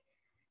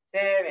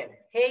 7,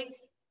 8.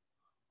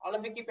 All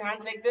of you keep your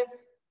hands like this.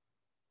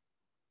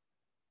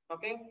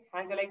 Okay,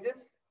 hands are like this.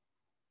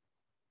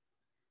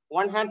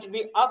 One hand should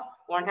be up,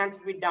 one hand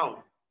should be down.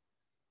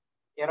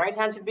 Your right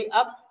hand should be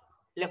up,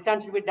 left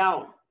hand should be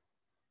down.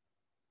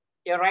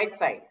 Your right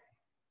side.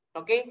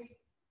 Okay?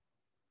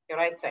 Your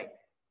right side.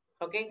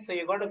 Okay, so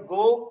you're going to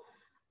go,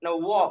 now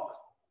walk.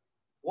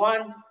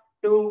 1,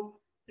 2,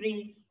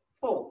 3,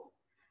 4.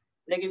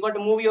 Like you got to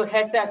move your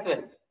heads as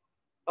well.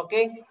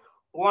 Okay,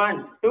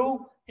 1,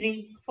 2,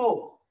 3,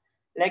 4.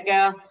 Like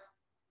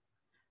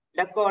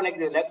let go like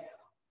this. Like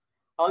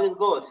how this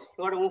goes.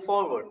 You got to move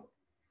forward.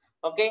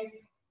 Okay,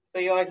 so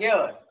you're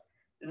here.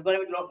 It's going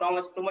to be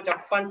too much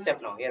of fun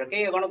step now here.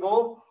 Okay, you're going to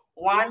go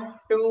 1,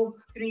 2,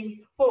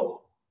 3,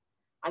 4,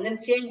 and then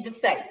change this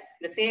side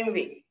the same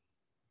way.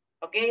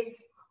 Okay,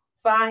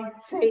 5,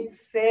 6,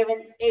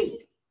 7,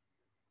 8.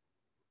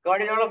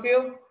 Got it, all of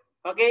you?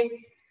 Okay.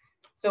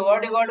 So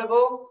what you got to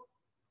go?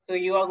 So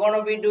you are going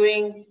to be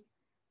doing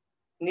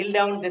kneel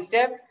down this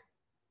step,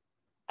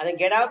 and then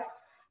get up,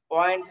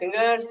 point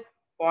fingers,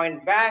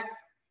 point back,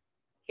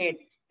 hit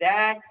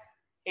that,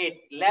 hit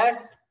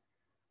left,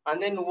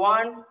 and then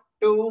 1,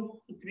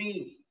 2,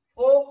 3,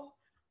 4,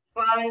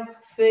 5,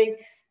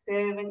 6,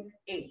 7,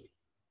 8.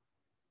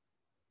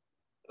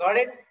 Got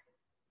it?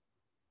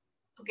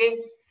 Okay,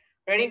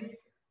 ready?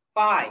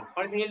 5.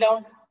 On kneel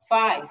down.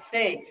 5,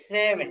 6,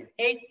 7,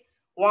 8.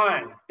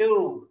 1,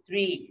 2,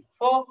 3,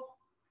 4.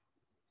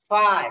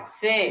 5,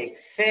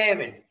 6,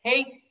 7,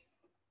 8.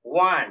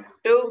 1,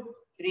 2,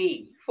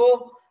 3,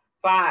 4.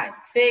 5,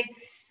 6,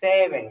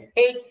 7,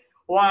 8.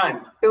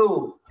 1,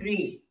 2,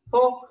 3,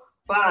 4.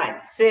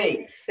 5,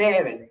 6,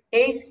 7,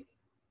 8.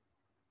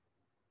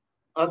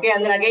 Okay,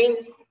 and then again,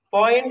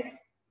 point,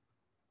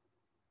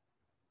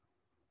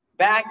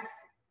 back,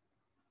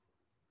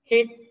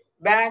 hit,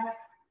 back,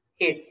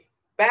 hit,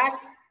 back,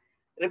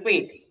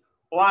 repeat.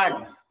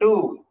 1,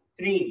 2,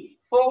 3,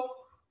 4,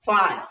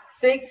 5,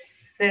 6,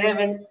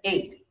 7,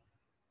 8.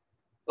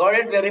 Got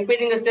it? We're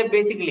repeating the step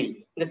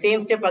basically. The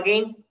same step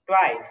again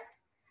twice.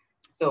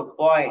 So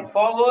point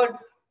forward,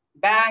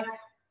 back,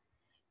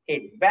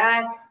 hit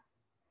back,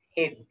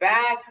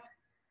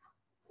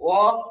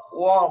 walk,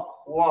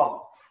 walk,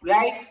 walk.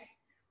 Right,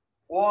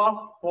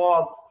 walk,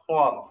 walk,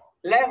 walk.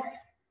 Left,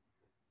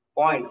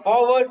 point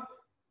forward,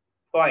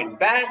 point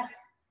back.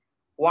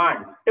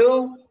 1,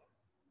 2,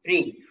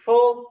 3,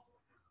 4.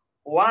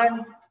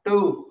 1,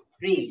 2,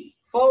 3,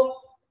 4.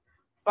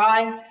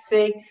 5,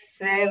 6,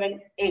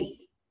 7, 8.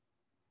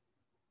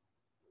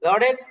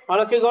 Got it?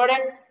 All of you got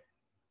it?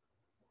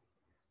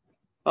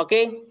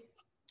 Okay.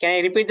 Can I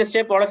repeat the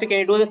step? All of you, can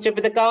you do the step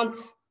with the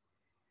counts?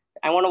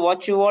 I want to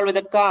watch you all with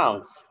the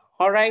counts.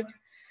 All right.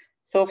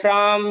 So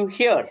from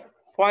here,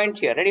 point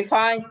here. Ready?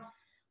 5.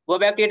 Go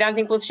back to your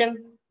dancing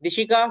position.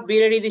 Dishika,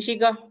 be ready,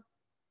 Dishika.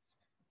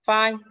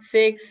 5,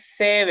 6,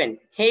 7,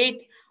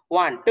 8.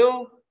 1,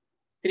 2,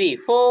 3,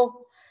 4.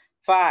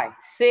 5,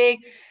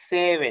 6,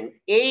 7,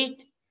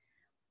 8.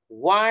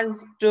 1,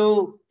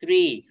 2,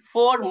 3,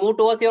 4. Move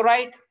towards your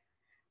right.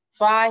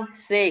 5,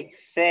 6,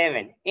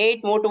 7,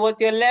 8. Move towards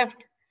your left.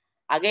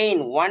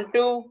 Again, 1,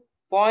 2.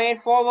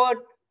 Point forward.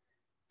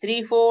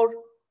 3, 4.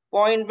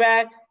 Point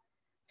back.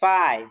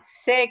 5,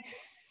 6,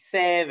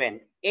 7,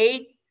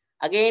 8.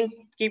 Again,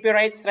 keep your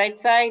right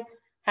side.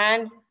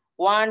 Hand.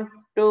 1,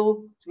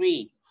 2,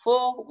 3,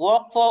 4.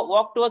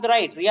 Walk towards the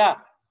right. Yeah.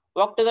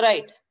 Walk to the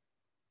right.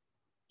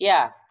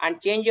 Yeah.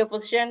 And change your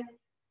position.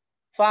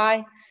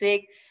 5,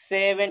 6,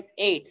 7,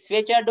 8.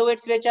 Switcher, do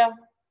it, switcher.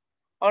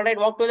 All right,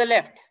 walk to the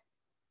left.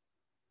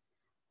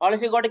 All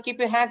of you got to keep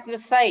your hands to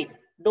the side.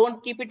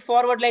 Don't keep it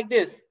forward like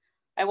this.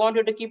 I want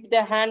you to keep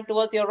the hand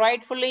towards your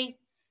right fully.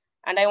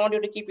 And I want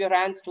you to keep your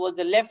hands towards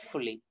the left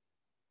fully.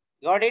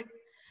 Got it?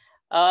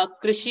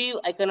 Krishi,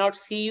 I cannot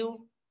see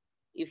you.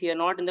 If you're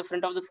not in the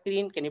front of the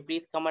screen, can you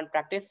please come and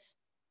practice?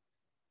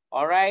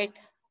 All right.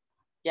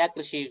 Yeah,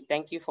 Krishi,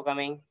 thank you for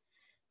coming.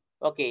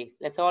 Okay,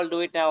 let's all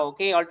do it now.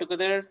 Okay, all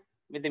together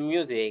with the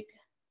music.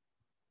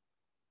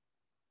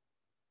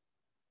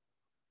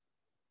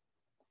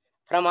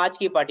 From Aaj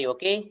Ki Party,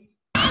 okay?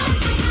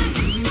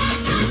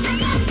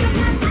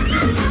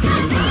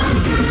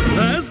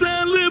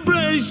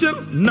 Celebration,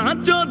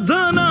 nacho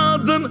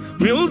Dhanadhan,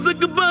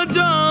 music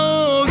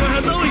बजाओ, कह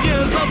दो ये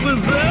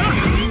सबसे।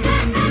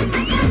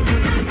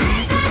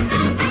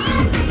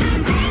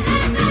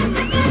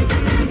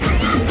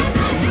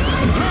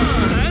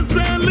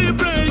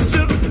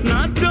 Celebration,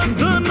 नाचो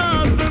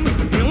धनाधन,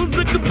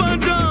 music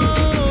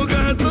बजाओ,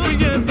 कह दो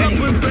ये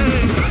सबसे।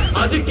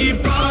 आज की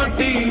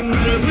पार्टी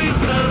मेरी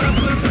तरफ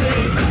से,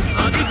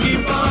 आज की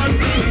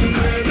पार्टी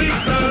मेरी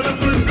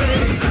तरफ से,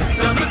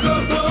 चंद को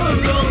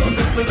बोलो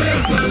तेरे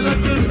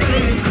पलक से,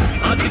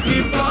 आज की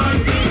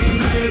पार्टी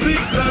मेरी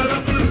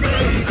तरफ से,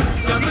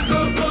 चंद को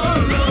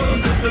बोलो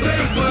तेरे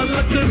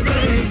पलक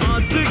से,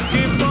 आज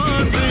की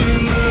पार्टी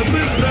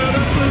मेरी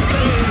तरफ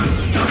से।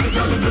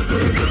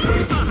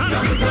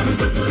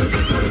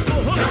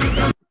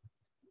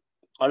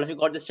 All of you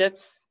got the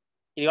steps?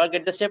 Did you all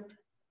get the step?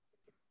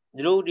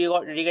 Dhruv,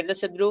 did you get the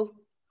step, Dhruv?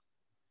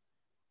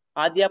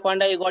 Adya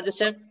Panda, you got the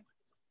step?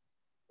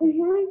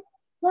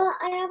 Well,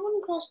 I have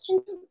one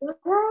question. When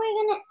are we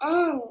going to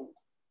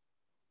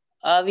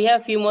end? We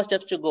have a few more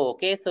steps to go,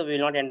 okay? So we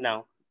will not end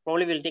now.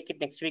 Probably we'll take it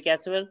next week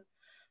as well.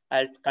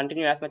 I'll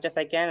continue as much as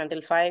I can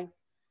until 5.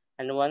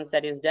 And once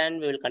that is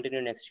done, we will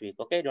continue next week,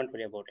 okay? Don't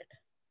worry about it.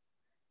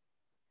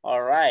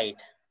 All right.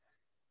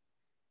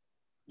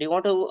 Do you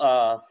want to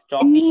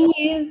stop?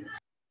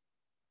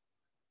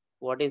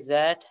 What is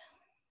that?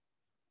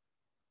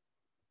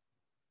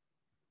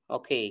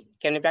 Okay,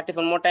 can we practice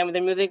one more time with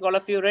the music? All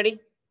of you ready?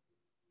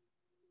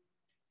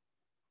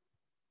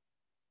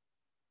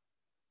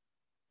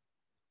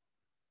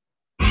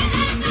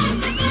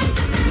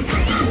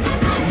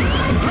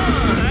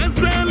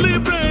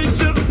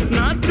 Celebration,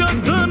 nacho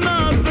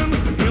Dhanadhan,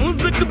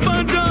 music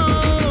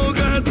बजाओ,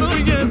 कह दो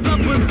ये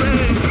सबसे।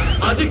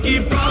 आज की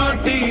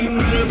party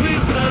मेरी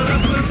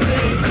तरफ से,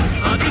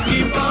 आज की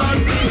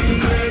पार्टी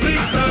मेरी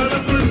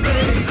तरफ से,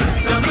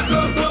 चंद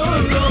को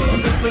बोलो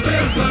तेरे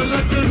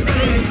पलक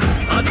से,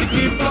 आज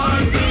की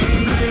पार्टी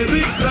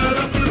मेरी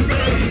तरफ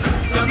से,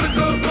 चंद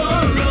को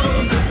बोलो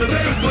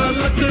तेरे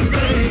पलक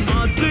से,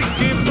 आज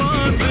की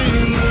पार्टी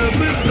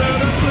मेरी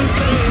तरफ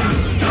से।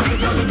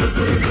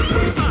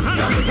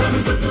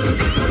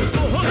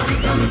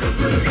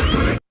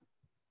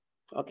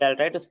 Okay, I'll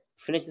try to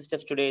finish the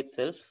steps today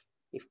itself.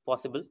 if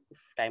possible, if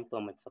time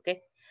permits.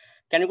 Okay.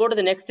 Can you go to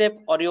the next step,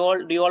 or do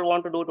you all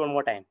want to do it one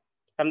more time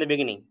from the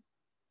beginning?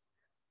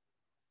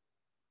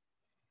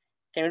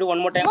 Can you do one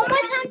more time? One more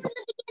time from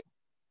the beginning.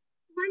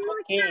 One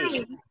more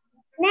time.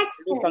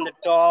 Next Do from the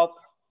top.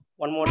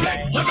 One more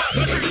time.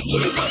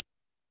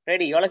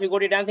 Ready? All of you go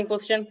to your dancing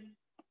position.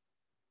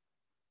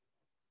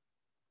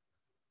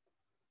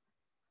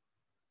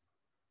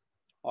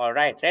 All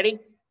right. Ready?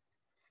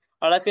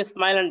 All of you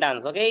smile and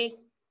dance. Okay.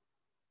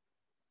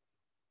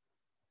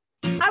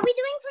 Are we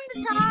doing from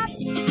the top?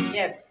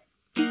 Yes.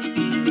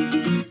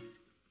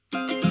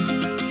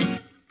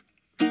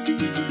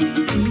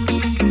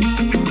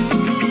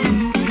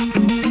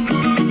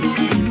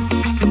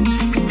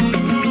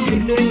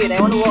 Keep doing it. I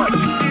want to watch.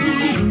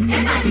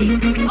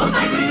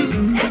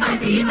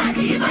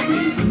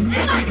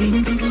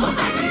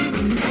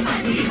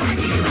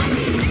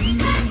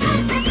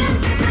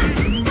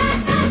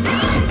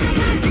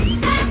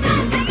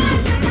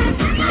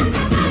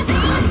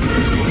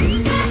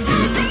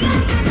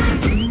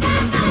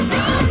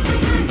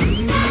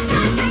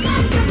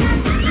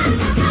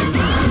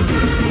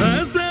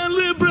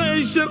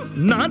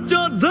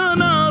 Nacho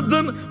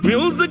धनादन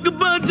music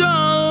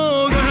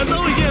बजाओ कह दो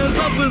ये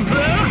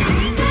सबसे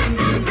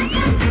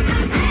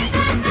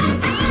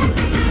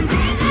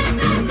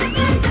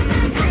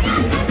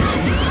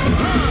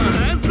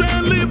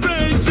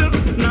celebration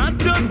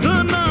नाचो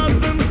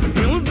धनादन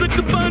music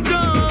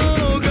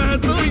बजाओ कह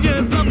दो ये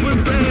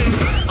सबसे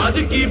आज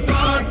की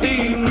पार्टी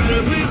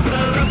मेरी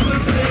तरफ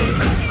से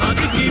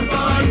आज की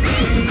पार्टी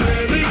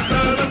मेरी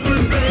तरफ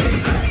से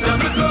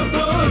सबको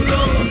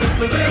बोलो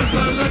तेरे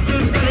पलक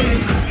से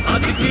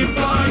आज की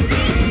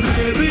पार्टी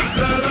मेरी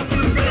तरफ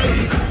से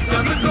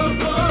सबको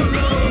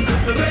बोलो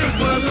तेरे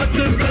पलक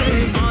से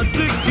आज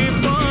की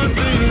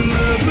पार्टी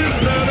मेरी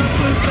तरफ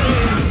से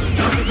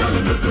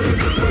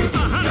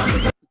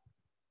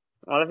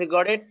All of you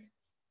got it?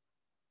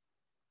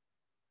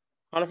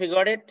 All of you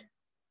got it?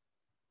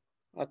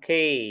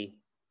 Okay.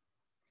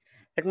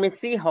 Let me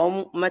see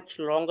how much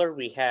longer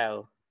we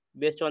have.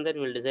 Based on that,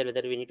 we'll decide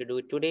whether we need to do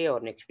it today or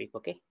next week,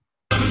 okay?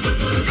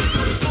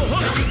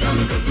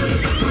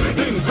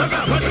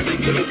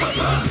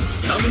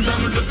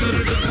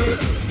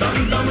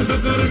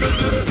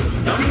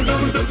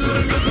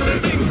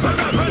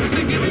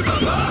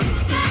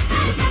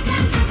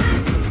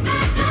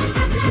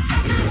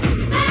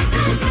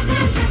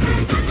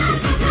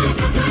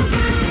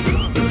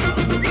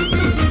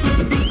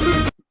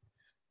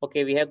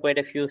 Okay, we have quite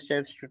a few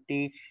steps to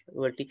teach.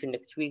 We'll teach you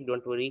next week,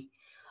 don't worry.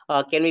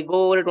 Can we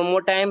go over it one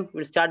more time?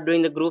 We'll start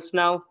doing the groups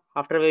now.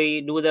 After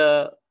we do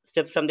the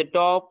steps from the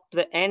top to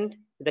the end,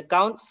 the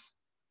counts.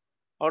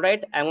 All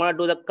right, I'm gonna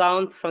do the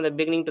counts from the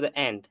beginning to the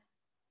end.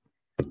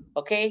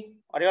 Okay,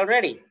 are you all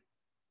ready?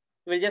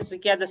 We'll just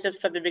recap the steps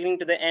from the beginning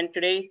to the end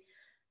today,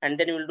 and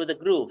then we'll do the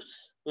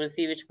groups. We'll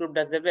see which group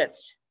does the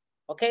best.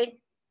 Okay,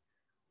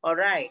 all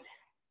right.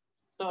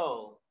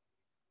 So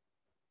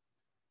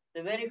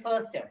the very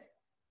first step,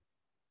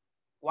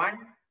 1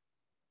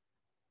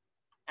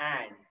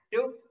 and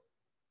 2,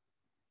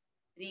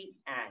 3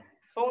 and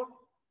 4,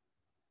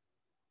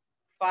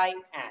 5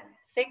 and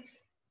 6,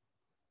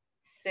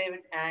 7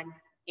 and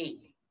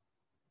 8.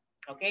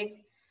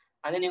 Okay,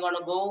 and then you're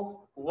gonna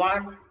go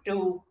 1,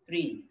 2,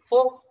 3,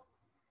 4,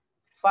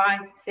 5,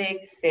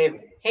 6, 7,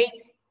 8.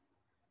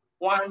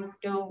 1,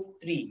 2,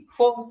 3,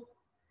 4,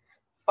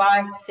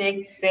 5,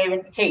 6,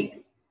 7,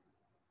 8.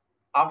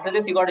 After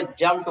this, you got to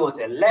jump towards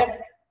the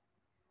left,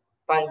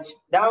 punch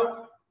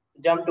down,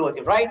 jump towards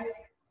the right,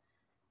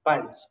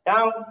 punch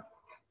down,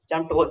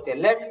 jump towards the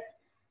left,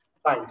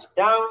 punch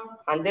down,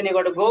 and then you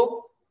got to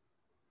go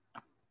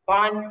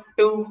 1,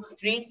 2,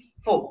 3,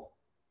 4.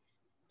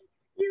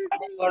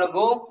 And then you got to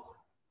go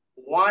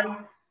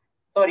 1.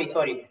 Sorry.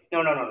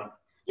 No.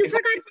 You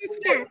forgot this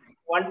step.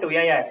 1, 2.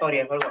 Yeah.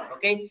 Sorry, I forgot.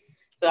 Okay.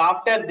 So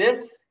after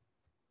this,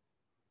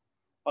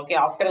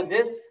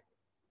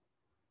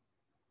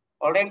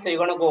 all right. So you're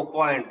gonna go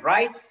point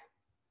right,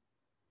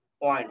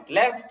 point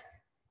left,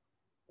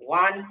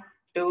 1,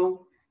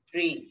 2,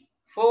 3,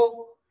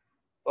 4.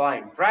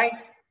 Point right,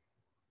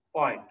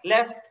 point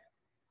left,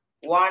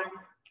 1,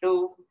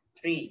 2,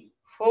 3,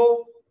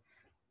 4.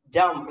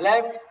 Jump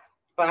left,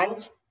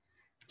 punch,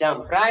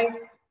 jump right,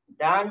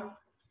 down,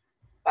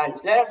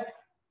 punch left,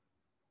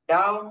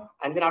 down,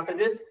 and then after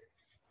this,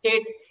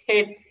 hit,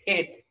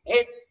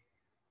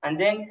 and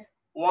then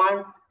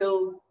 1,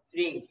 2,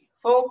 3,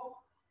 4,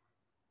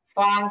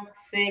 5,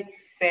 6,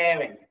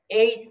 7,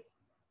 8.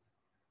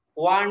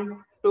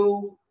 1,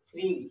 2,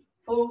 3,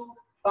 4,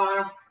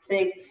 5,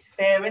 6,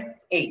 7,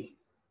 8.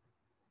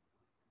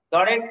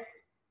 Got it?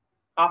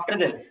 After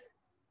this,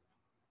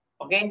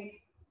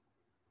 okay,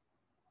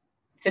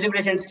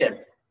 celebration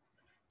step.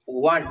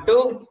 1,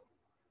 2,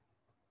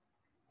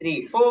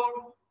 3, 4,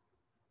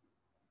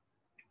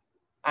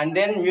 and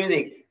then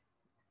music.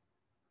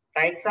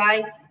 Right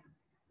side,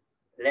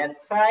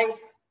 left side,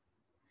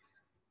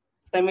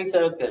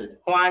 semicircle.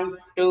 1,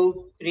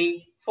 2,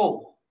 3,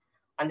 4.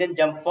 And then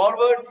jump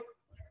forward,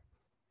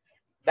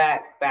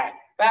 back,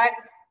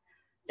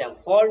 jump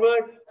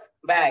forward,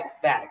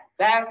 back, back,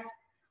 back,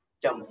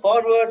 jump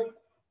forward,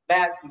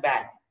 back,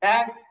 back,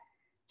 back,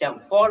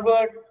 jump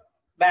forward,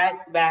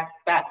 back, back,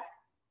 back.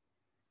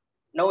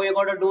 Now we're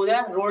going to do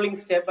the rolling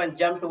step and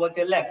jump towards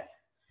your left.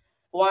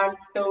 1,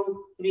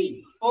 2,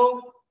 3,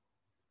 4,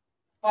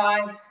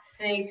 5,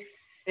 6,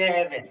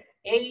 7,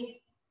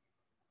 8.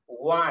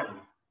 1,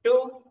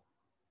 2,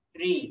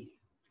 3,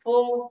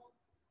 4.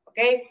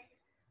 Okay,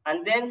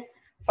 and then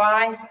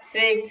 5,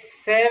 6,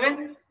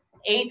 7,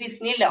 8 is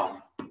kneel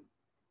down.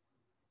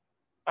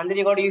 And then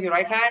you got to use your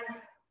right hand.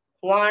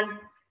 1,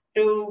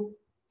 2,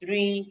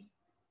 3,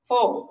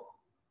 4.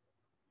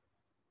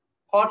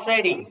 Horse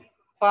riding.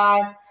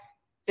 5,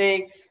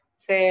 6,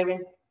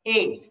 7,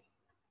 8.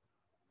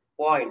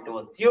 Point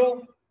towards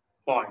you.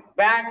 Point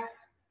back.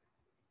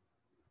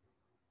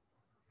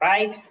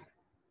 Right.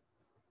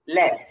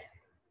 Left.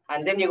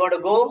 And then you got to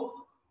go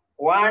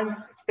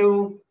 1,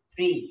 2,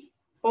 3,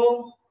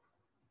 4,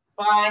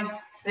 5,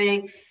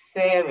 6,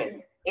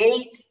 7,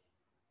 8.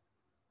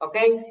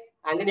 Okay.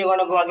 And then you're going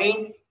to go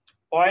again.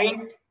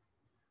 Point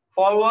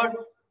forward,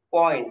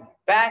 point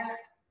back,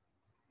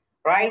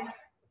 right,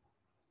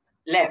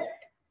 left.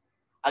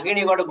 Again,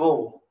 you got to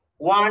go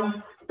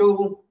 1,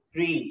 2,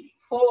 3,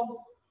 4,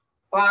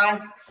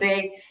 5,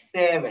 6,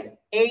 7,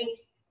 8.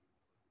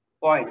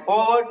 Point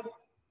forward,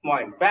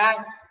 point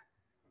back,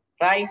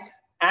 right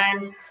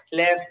and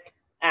left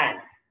and.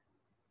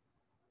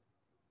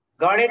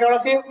 Got it, all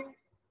of you?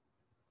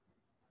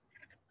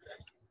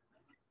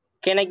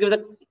 Can I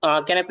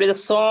play the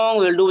song?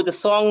 We'll do with the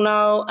song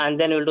now, and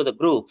then we'll do the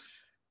groups.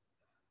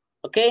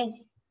 Okay.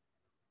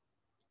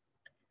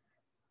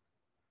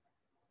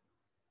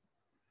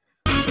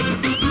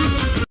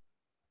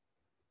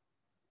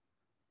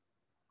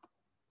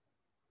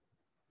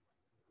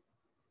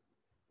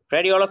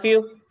 Ready, all of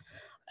you?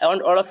 I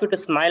want all of you to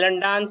smile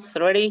and dance.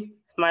 Ready?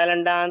 Smile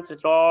and dance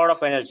with a lot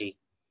of energy.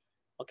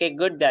 Okay,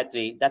 good,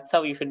 Datri. That's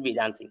how you should be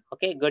dancing.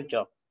 Okay, good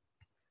job.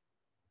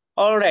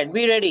 All right,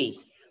 be ready.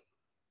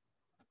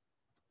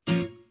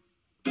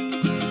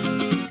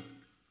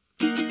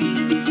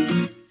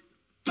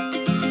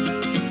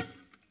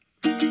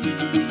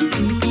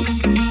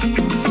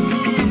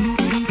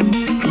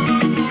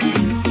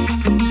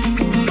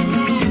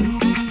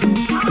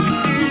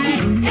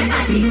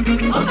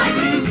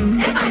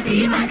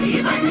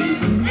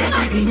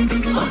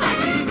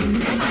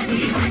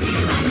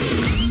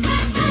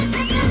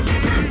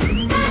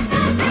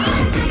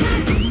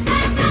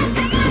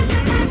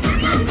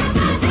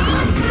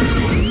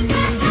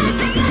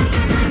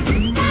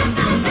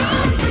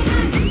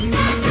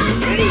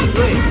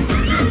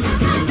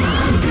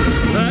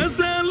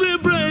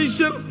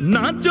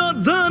 Nacho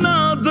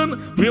धनादन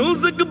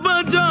music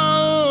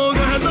बजाओ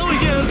कह दो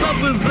ये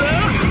सबसे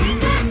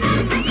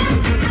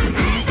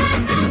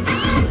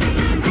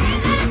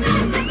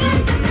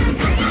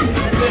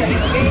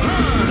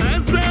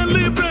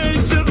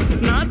celebration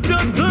नाचो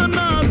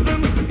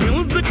धनादन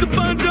music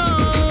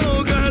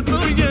बजाओ कह दो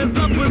ये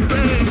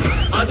सबसे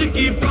आज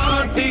की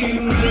पार्टी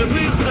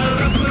मेरी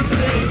तरफ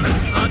से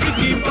आज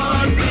की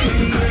पार्टी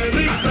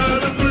मेरी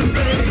तरफ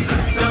से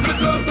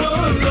सबको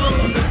बोलो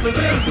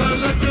तेरे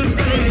फलक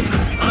से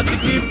आज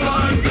की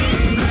पार्टी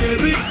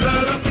मेरी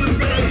तरफ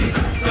से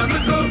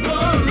सबको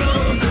बोलो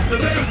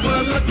तेरे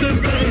फलक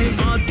से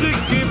आज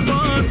की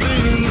पार्टी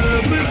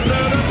मेरी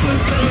तरफ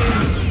से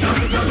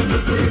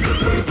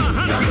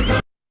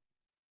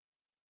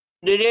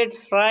Did it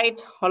right,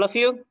 all of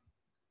you?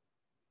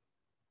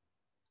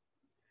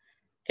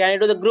 Can I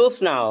do the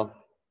groups now?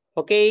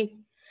 Okay,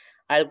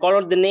 I'll call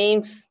out the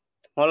names.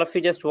 All of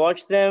you just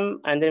watch them,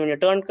 and then when your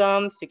turn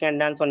comes, you can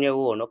dance on your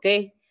own.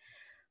 Okay.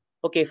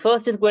 Okay,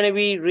 first is going to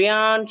be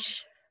Riansh,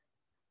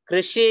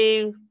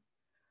 Krishiv,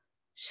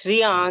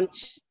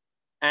 Shriyansh,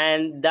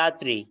 and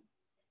Datri.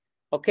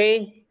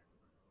 Okay.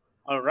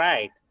 All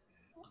right.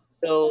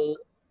 So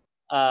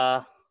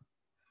I'll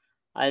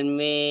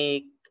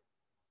make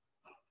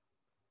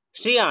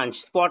Shriyansh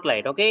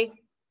spotlight. Okay.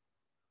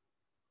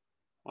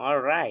 All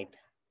right.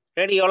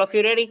 Ready? All of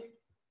you ready?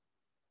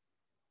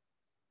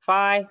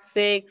 5,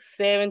 6,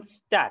 7,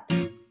 start.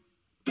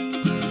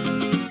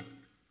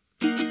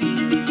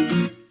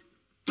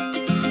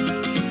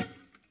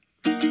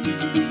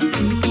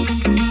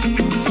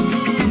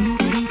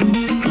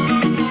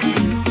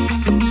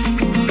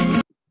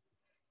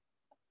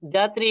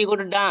 Datri, you go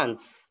to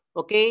dance.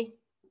 Okay?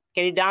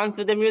 Can you dance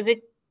with the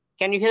music?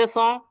 Can you hear the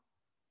song?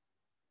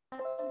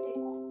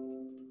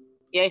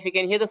 Yeah, if you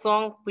can hear the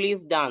song, please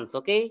dance.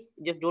 Okay?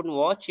 Just don't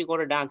watch. You got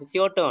to dance. It's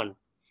your turn.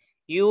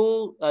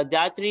 You,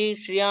 Datri,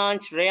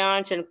 Shriyansh,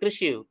 Rayansh, and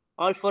Krishiv,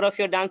 all 4 of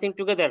you are dancing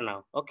together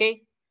now.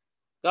 Okay?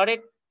 Got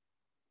it?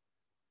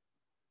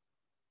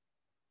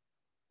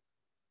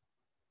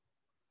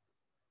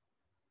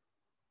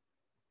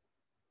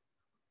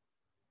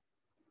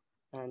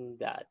 And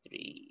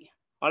Datri.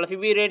 All of you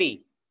be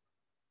ready.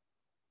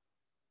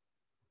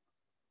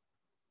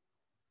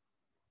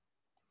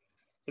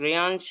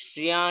 Rayansh,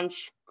 Shriyansh,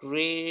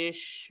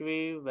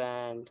 Krishiv,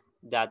 and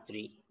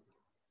Datri.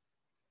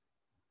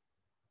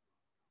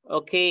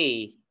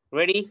 Okay,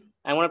 ready?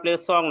 I'm going to play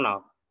the song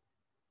now.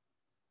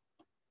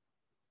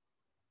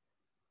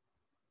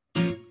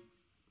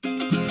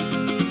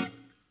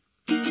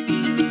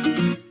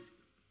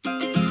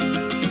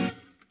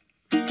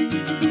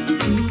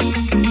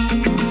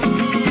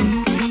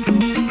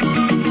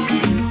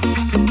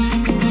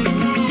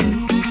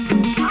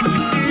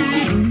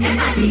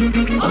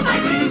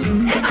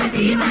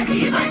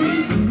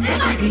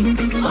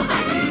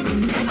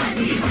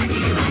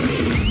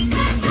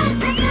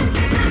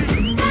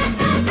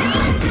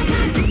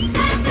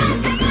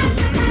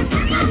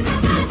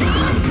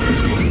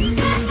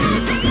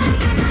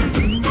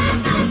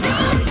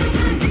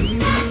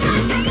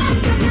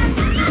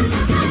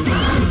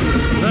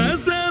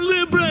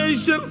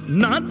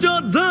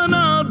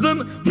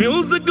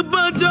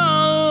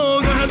 बजाओ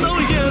कह दो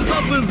ये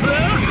सबसे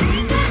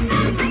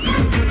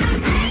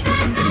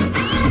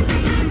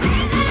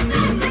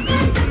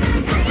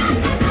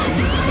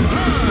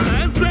है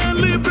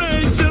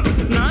celebration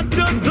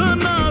नाचो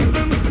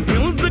धनादन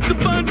music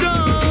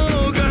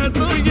बजाओ कह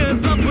दो ये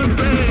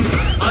सबसे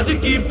आज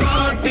की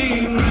पार्टी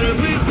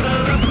मेरी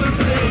तरफ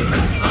से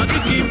आज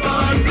की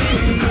पार्टी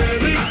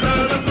मेरी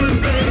तरफ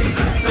से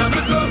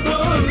सबको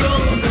बोलो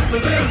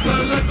तेरे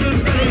पलक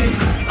से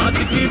आज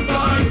की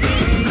पार्टी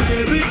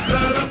मेरी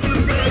तरफ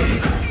से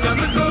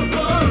सबको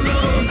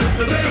बोलो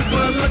तेरे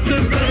पलक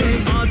से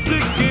आज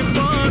की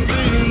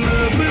पार्टी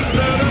मेरी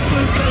तरफ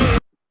से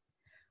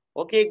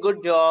Okay,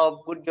 good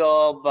job,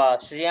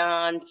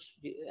 Shreyansh.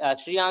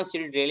 Shreyansh, you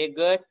did really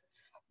good.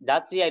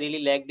 Datri, I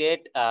really liked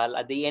it.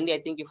 At the end, I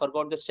think you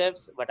forgot the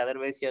steps, but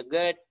otherwise you're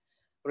good.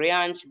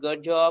 Riyansh,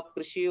 good job.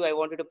 Krishi, I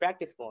want you to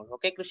practice more.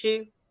 Okay,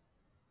 Krishi?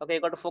 Okay,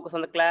 you got to focus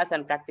on the class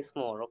and practice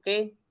more,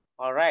 okay?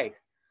 All right.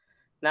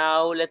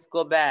 Now let's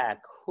go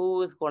back.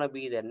 Who is going to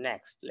be the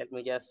next? Let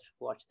me just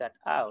watch that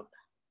out.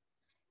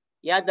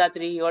 Yeah,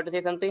 Datri, you want to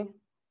say something?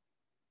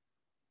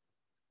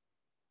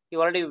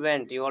 You already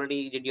went. You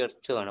already did your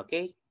turn,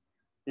 okay?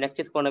 Next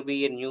is going to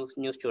be a new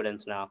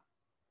students now.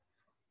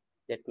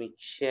 Let me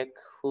check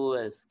who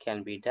else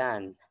can be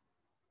done.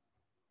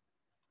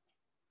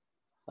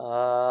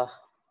 Okay,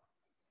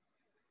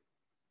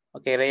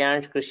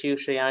 Rayansh, Krishi,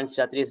 Shreyansh,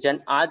 Jatri is done.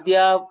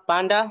 Adya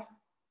Panda,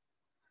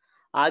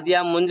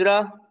 Adya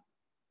Mundra,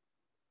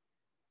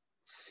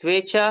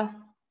 Svecha,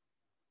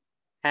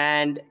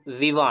 and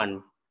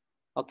Vivan.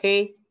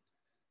 Okay,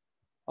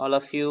 all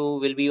of you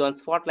will be on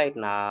spotlight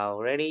now.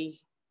 Ready?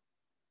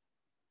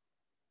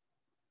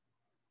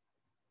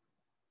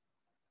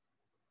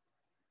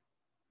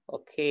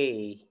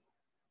 Okay.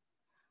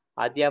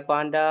 Adya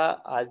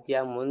Panda,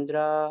 Adya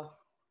Mundra,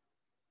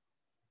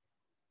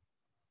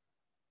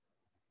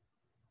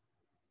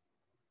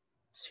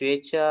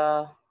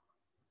 Svecha,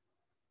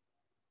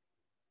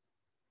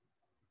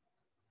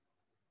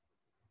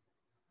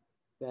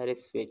 where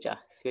is Svecha?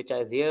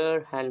 Svecha is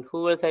here. And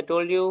who else I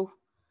told you?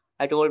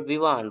 I told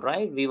Vivan,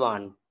 right?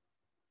 Vivan.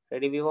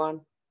 Ready,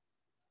 Vivan?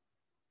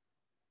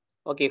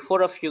 Okay,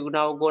 4 of you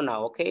now go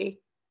now, okay?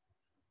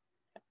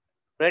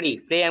 Ready,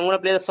 play. I'm going to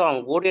play the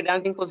song. Go to your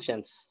dancing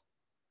positions.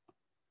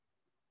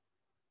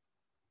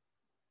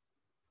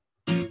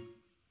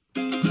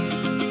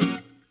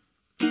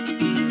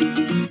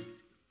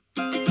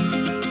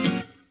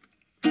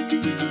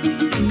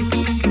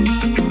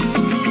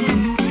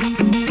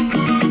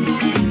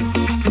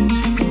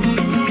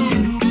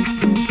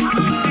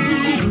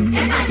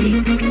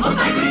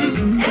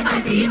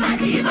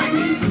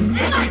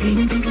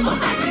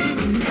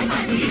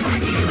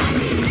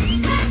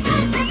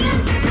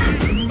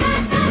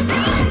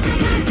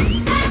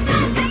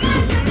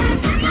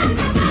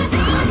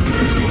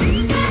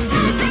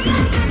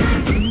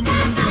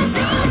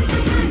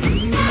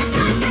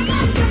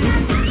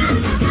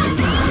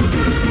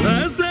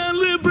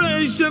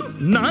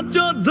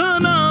 Nacho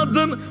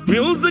धनादन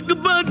music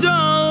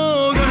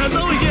बजाओ कह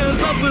दो ये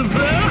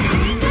सबसे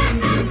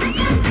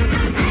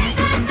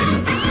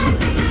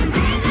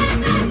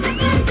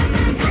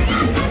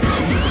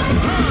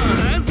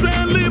है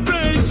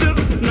celebration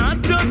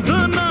नाचो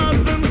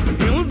धनादन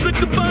music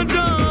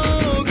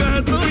बजाओ कह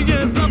दो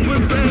ये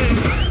सबसे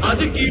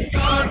आज की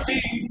पार्टी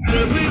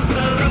मेरी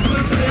तरफ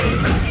से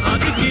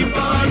आज की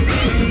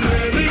पार्टी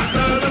मेरी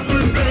तरफ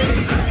से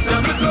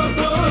सबको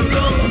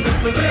बोलो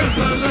तेरे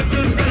पलक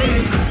से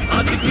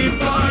आज की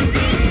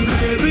पार्टी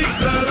मेरी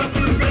तरफ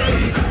से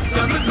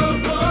सबको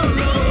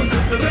बोलो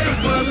तेरे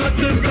पलक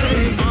से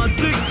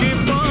आज की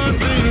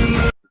party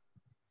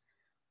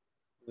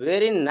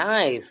Very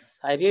nice.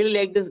 I really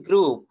like this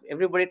group.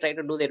 Everybody try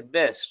to do their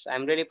best.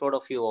 I'm really proud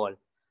of you all.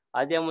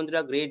 Adya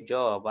Mundra, great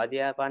job.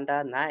 Adya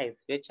Panda, nice.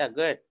 Vecha,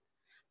 good.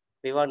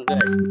 Vivan,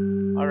 good.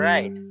 All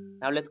right.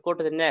 Now let's go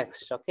to the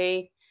next,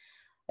 okay?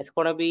 It's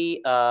going to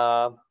be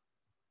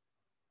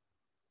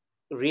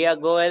Ria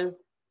Goel,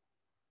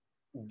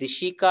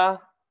 Dishika,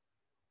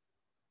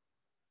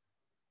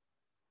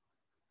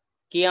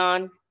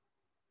 Kian.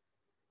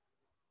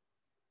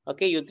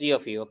 Okay, you 3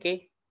 of you,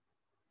 okay?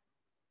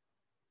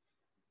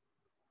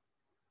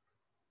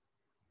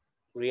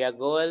 Ria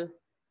Goel.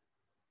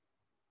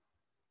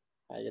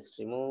 I'll just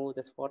remove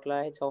the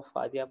spotlights of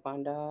Adya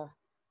Panda.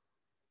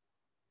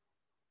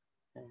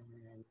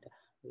 And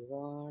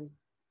Vivan.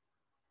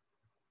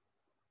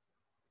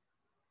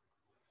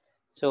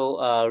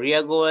 So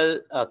Ria Goel,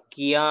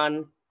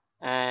 Kian,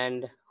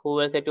 and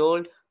who else I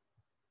told?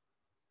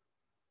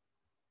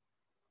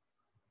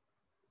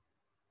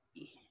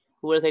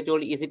 Who else I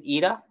told? Is it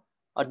Ira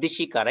or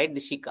Dishika, right?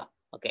 Dishika.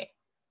 Okay.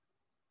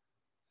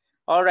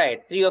 All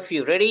right, 3 of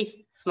you ready?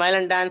 Smile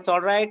and dance,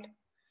 all right?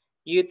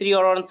 You 3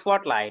 are on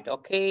spotlight,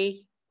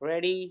 okay?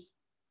 Ready?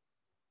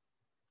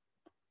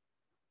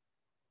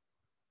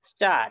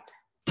 Start.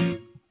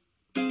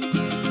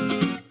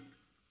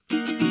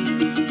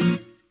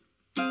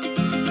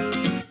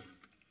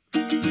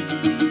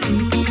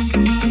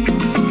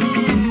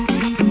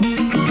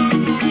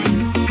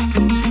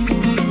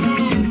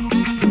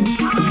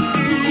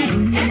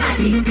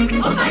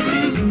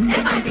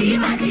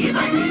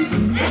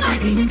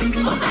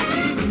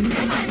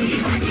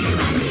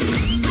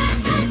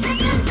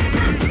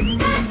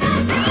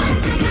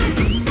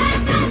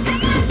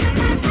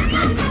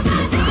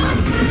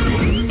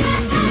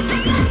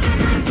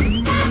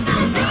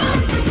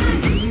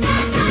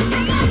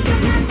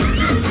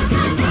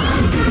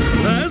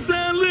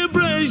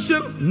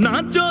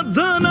 Nacho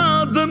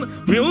धनादन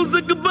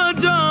music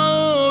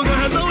बजाओ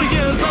कह दो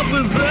ये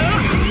सबसे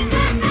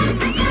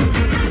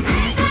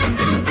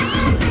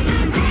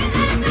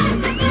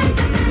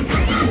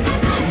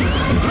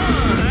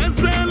है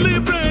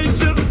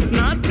celebration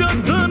नाचो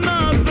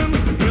धनादन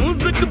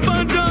music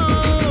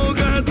बजाओ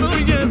कह दो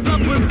ये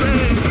सबसे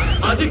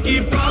आज की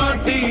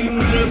पार्टी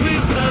मेरी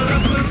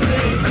तरफ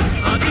से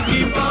आज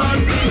की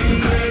पार्टी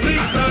मेरी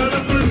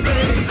तरफ से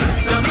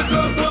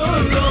सबको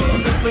बोलो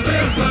तेरे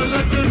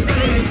फलक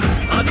से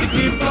आज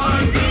की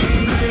पार्टी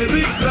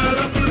मेरी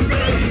तरफ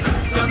से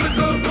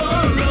सबको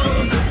बोलो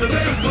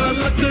तेरे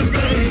फलक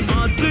से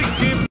आज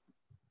की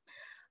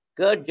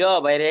Good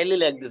job. I really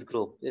like this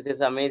group. This is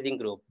amazing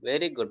group.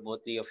 Very good,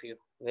 both three of you.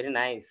 Very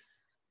nice.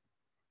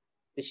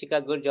 Dishika,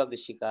 good job,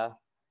 Dishika.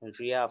 And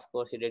Ria, of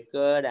course, you did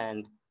good.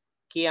 And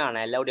Kian,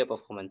 I loved your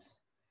performance.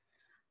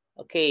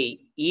 Okay,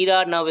 Ira,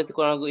 now it's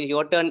going to be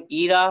your turn.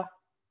 Ira,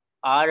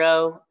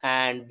 Arav,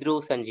 and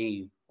Dhruv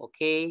Sanjeev.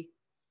 Okay,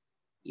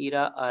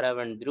 Ira,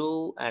 Arav, and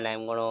Dhruv. And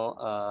I'm going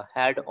to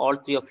add all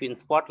three of you in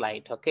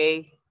spotlight. Okay,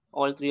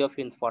 all three of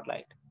you in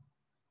spotlight.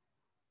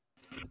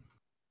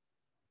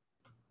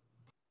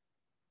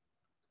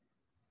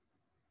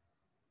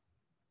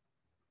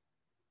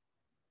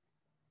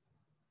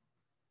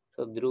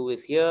 So Dhruv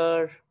is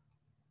here.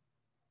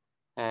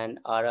 And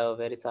Arav,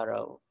 where is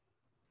Arav?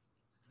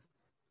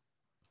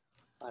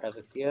 Arav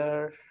is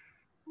here.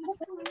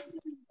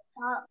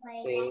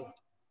 Okay.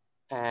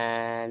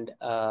 And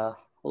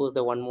who's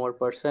the one more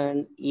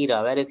person?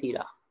 Ira, where is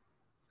Ira?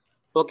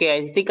 Okay,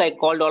 I think I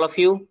called all of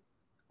you.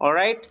 All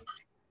right.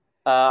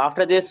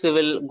 After this, we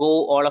will go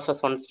all of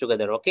us once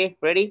together. Okay,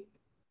 ready?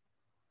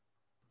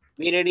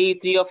 We ready?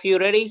 Three of you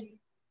ready?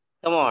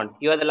 Come on,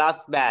 you are the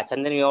last batch,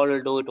 and then we all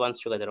will do it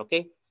once together.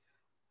 Okay.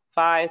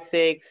 5,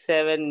 6,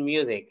 7,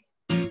 music.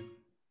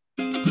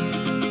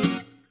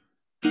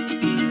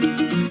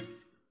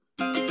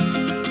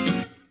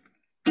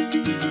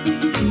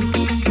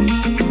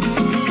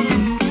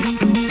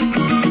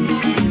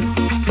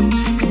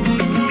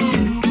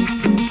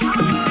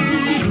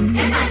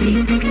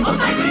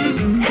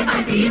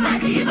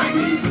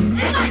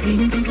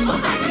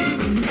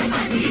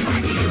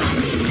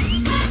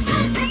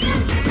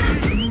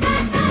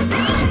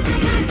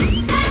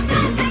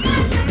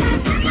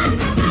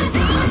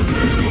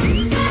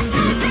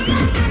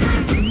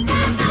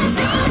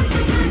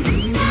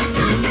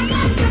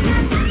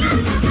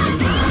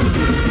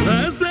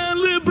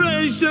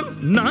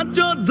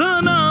 Nacho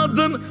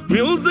धनादन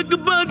music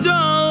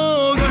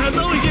बजाओ कह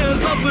दो ये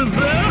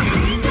सबसे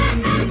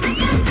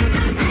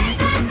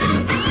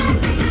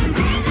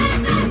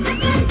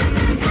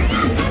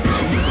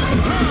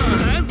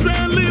है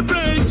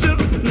celebration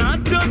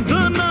नाचो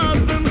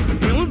धनादन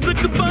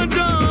music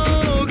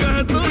बजाओ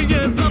कह दो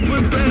ये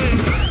सबसे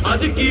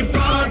आज की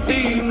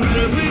पार्टी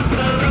मेरी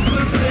तरफ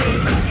से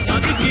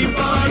आज की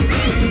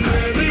पार्टी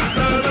मेरी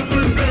तरफ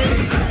से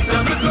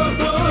सबको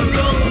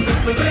बोलो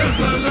तेरे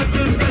फलक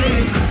से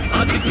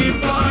आज की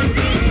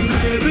पार्टी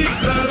मेरी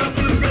तरफ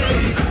से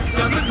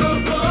सबको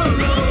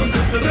बोलो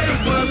तेरे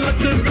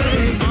फलक से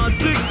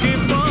आज की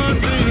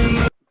party.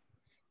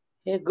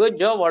 Hey, good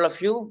job, all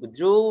of you.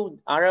 Dhruv,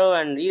 Arav,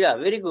 and Ira.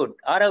 Very good.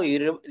 Arav,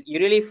 you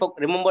really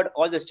remembered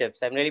all the steps.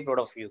 I'm really proud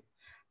of you.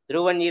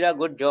 Dhruv and Ira,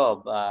 good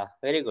job.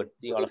 Very good.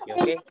 See all of you.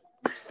 Okay.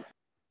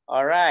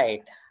 All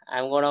right.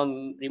 I'm gonna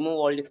remove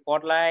all the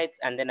spotlights,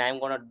 and then I'm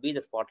gonna be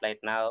the spotlight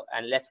now.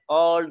 And let's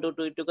all do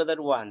it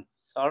together once.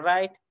 All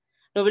right.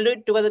 No, we'll do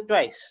it together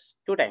twice,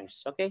 2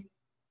 times. Okay.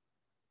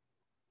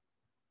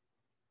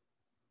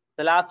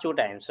 The last 2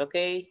 times.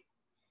 Okay.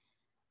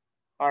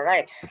 All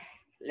right.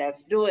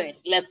 Let's do it.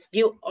 Let's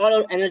give all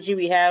our energy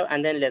we have,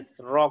 and then let's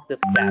rock this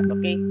class.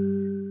 Okay.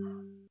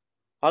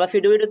 All of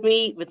you do it with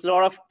me with a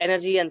lot of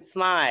energy and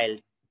smile.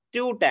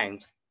 2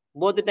 times.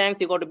 Both the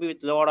times you got to be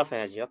with a lot of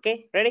energy. Okay.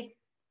 Ready?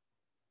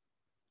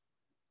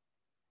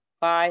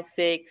 5,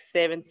 6,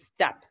 7,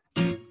 start.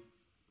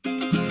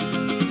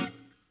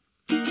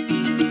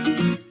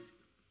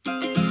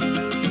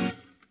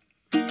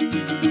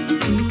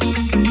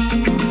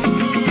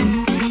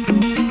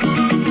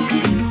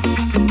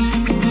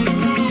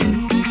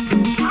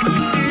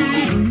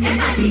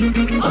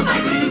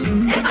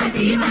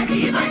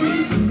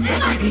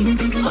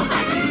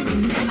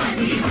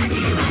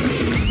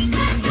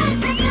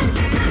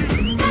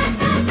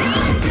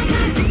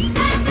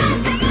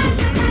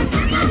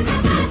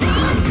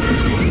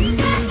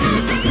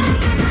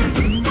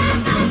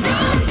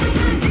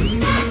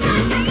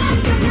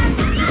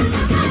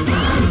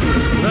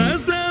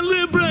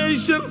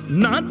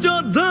 Nacho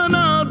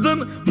धनादन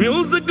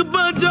music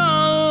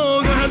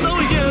बजाओ कह दो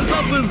ये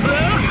सबसे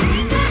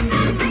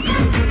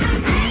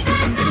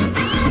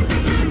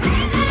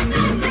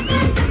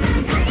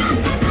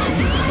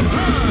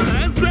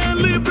है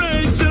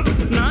celebration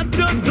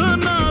नाचो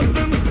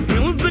धनादन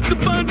music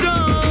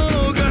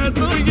बजाओ कह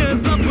दो ये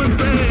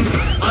सबसे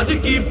आज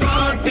की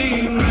पार्टी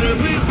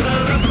मेरी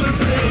तरफ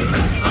से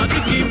आज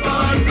की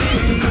पार्टी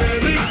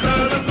मेरी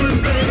तरफ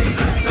से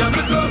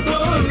सबको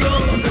बोलो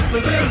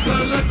तेरे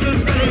फलक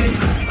से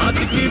आज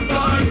की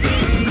पार्टी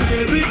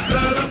मेरी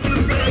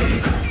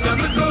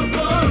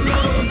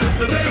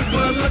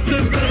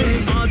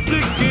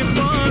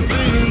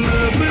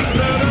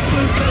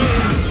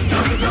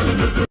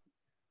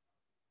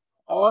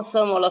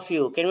Awesome, all of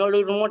you. Can we all do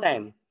it one more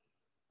time?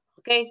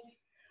 Okay,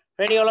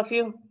 ready, all of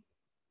you?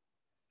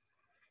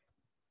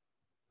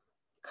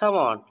 Come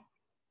on,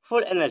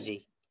 full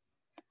energy.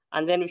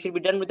 And then we should be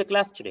done with the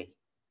class today.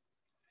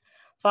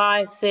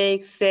 5,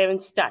 6,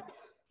 7, start.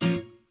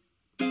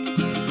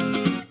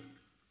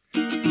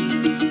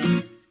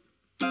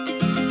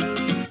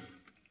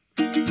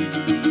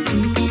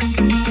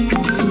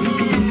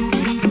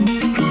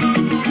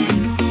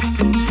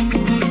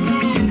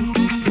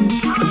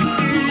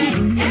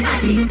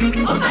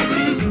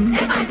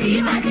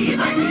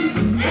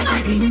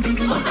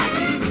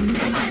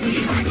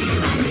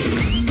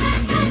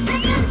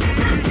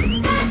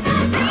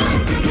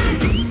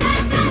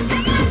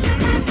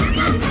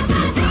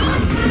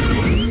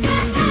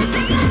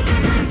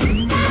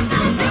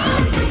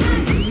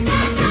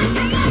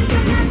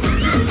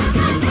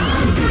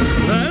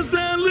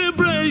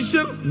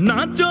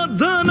 Nacho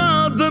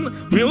धनादन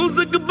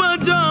music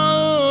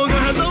बजाओ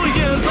कह दो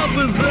ये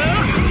सबसे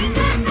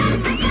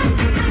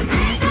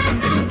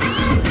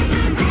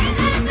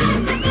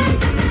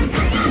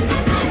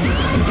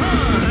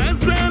है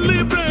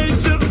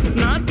celebration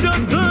नाचो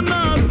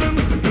धनादन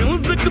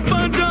music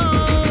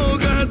बजाओ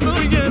कह दो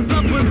ये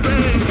सबसे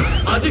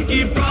आज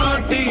की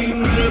पार्टी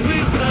मेरी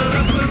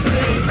तरफ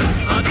से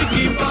आज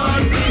की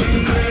पार्टी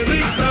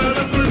मेरी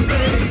तरफ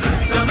से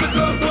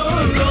सबको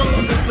बोलो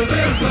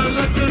तेरे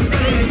पलक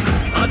से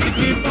आज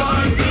की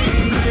पार्टी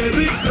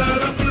मेरी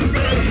तरफ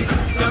से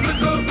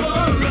सबको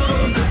बोलो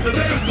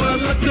तेरे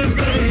पलक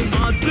से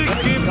आज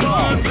की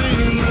पार्टी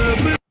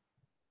मेरी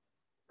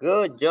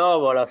Good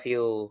job, all of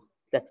you.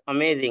 That's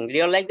amazing. Did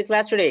you all like the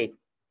class today?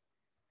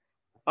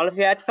 All of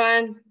you had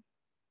fun?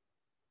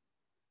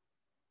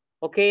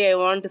 Okay, I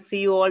want to see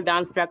you all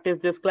dance practice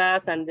this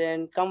class and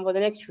then come for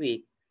the next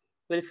week.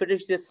 We'll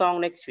finish this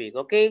song next week,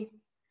 okay?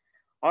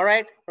 All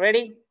right,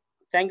 ready?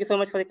 Thank you so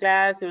much for the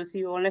class. We'll see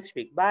you all next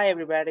week. Bye,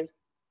 everybody.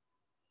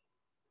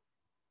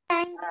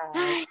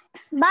 Bye.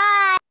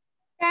 Bye.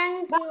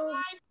 Thank you.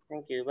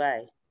 Thank you.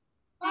 Bye.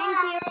 Thank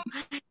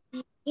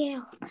you.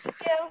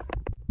 Thank you.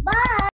 Bye.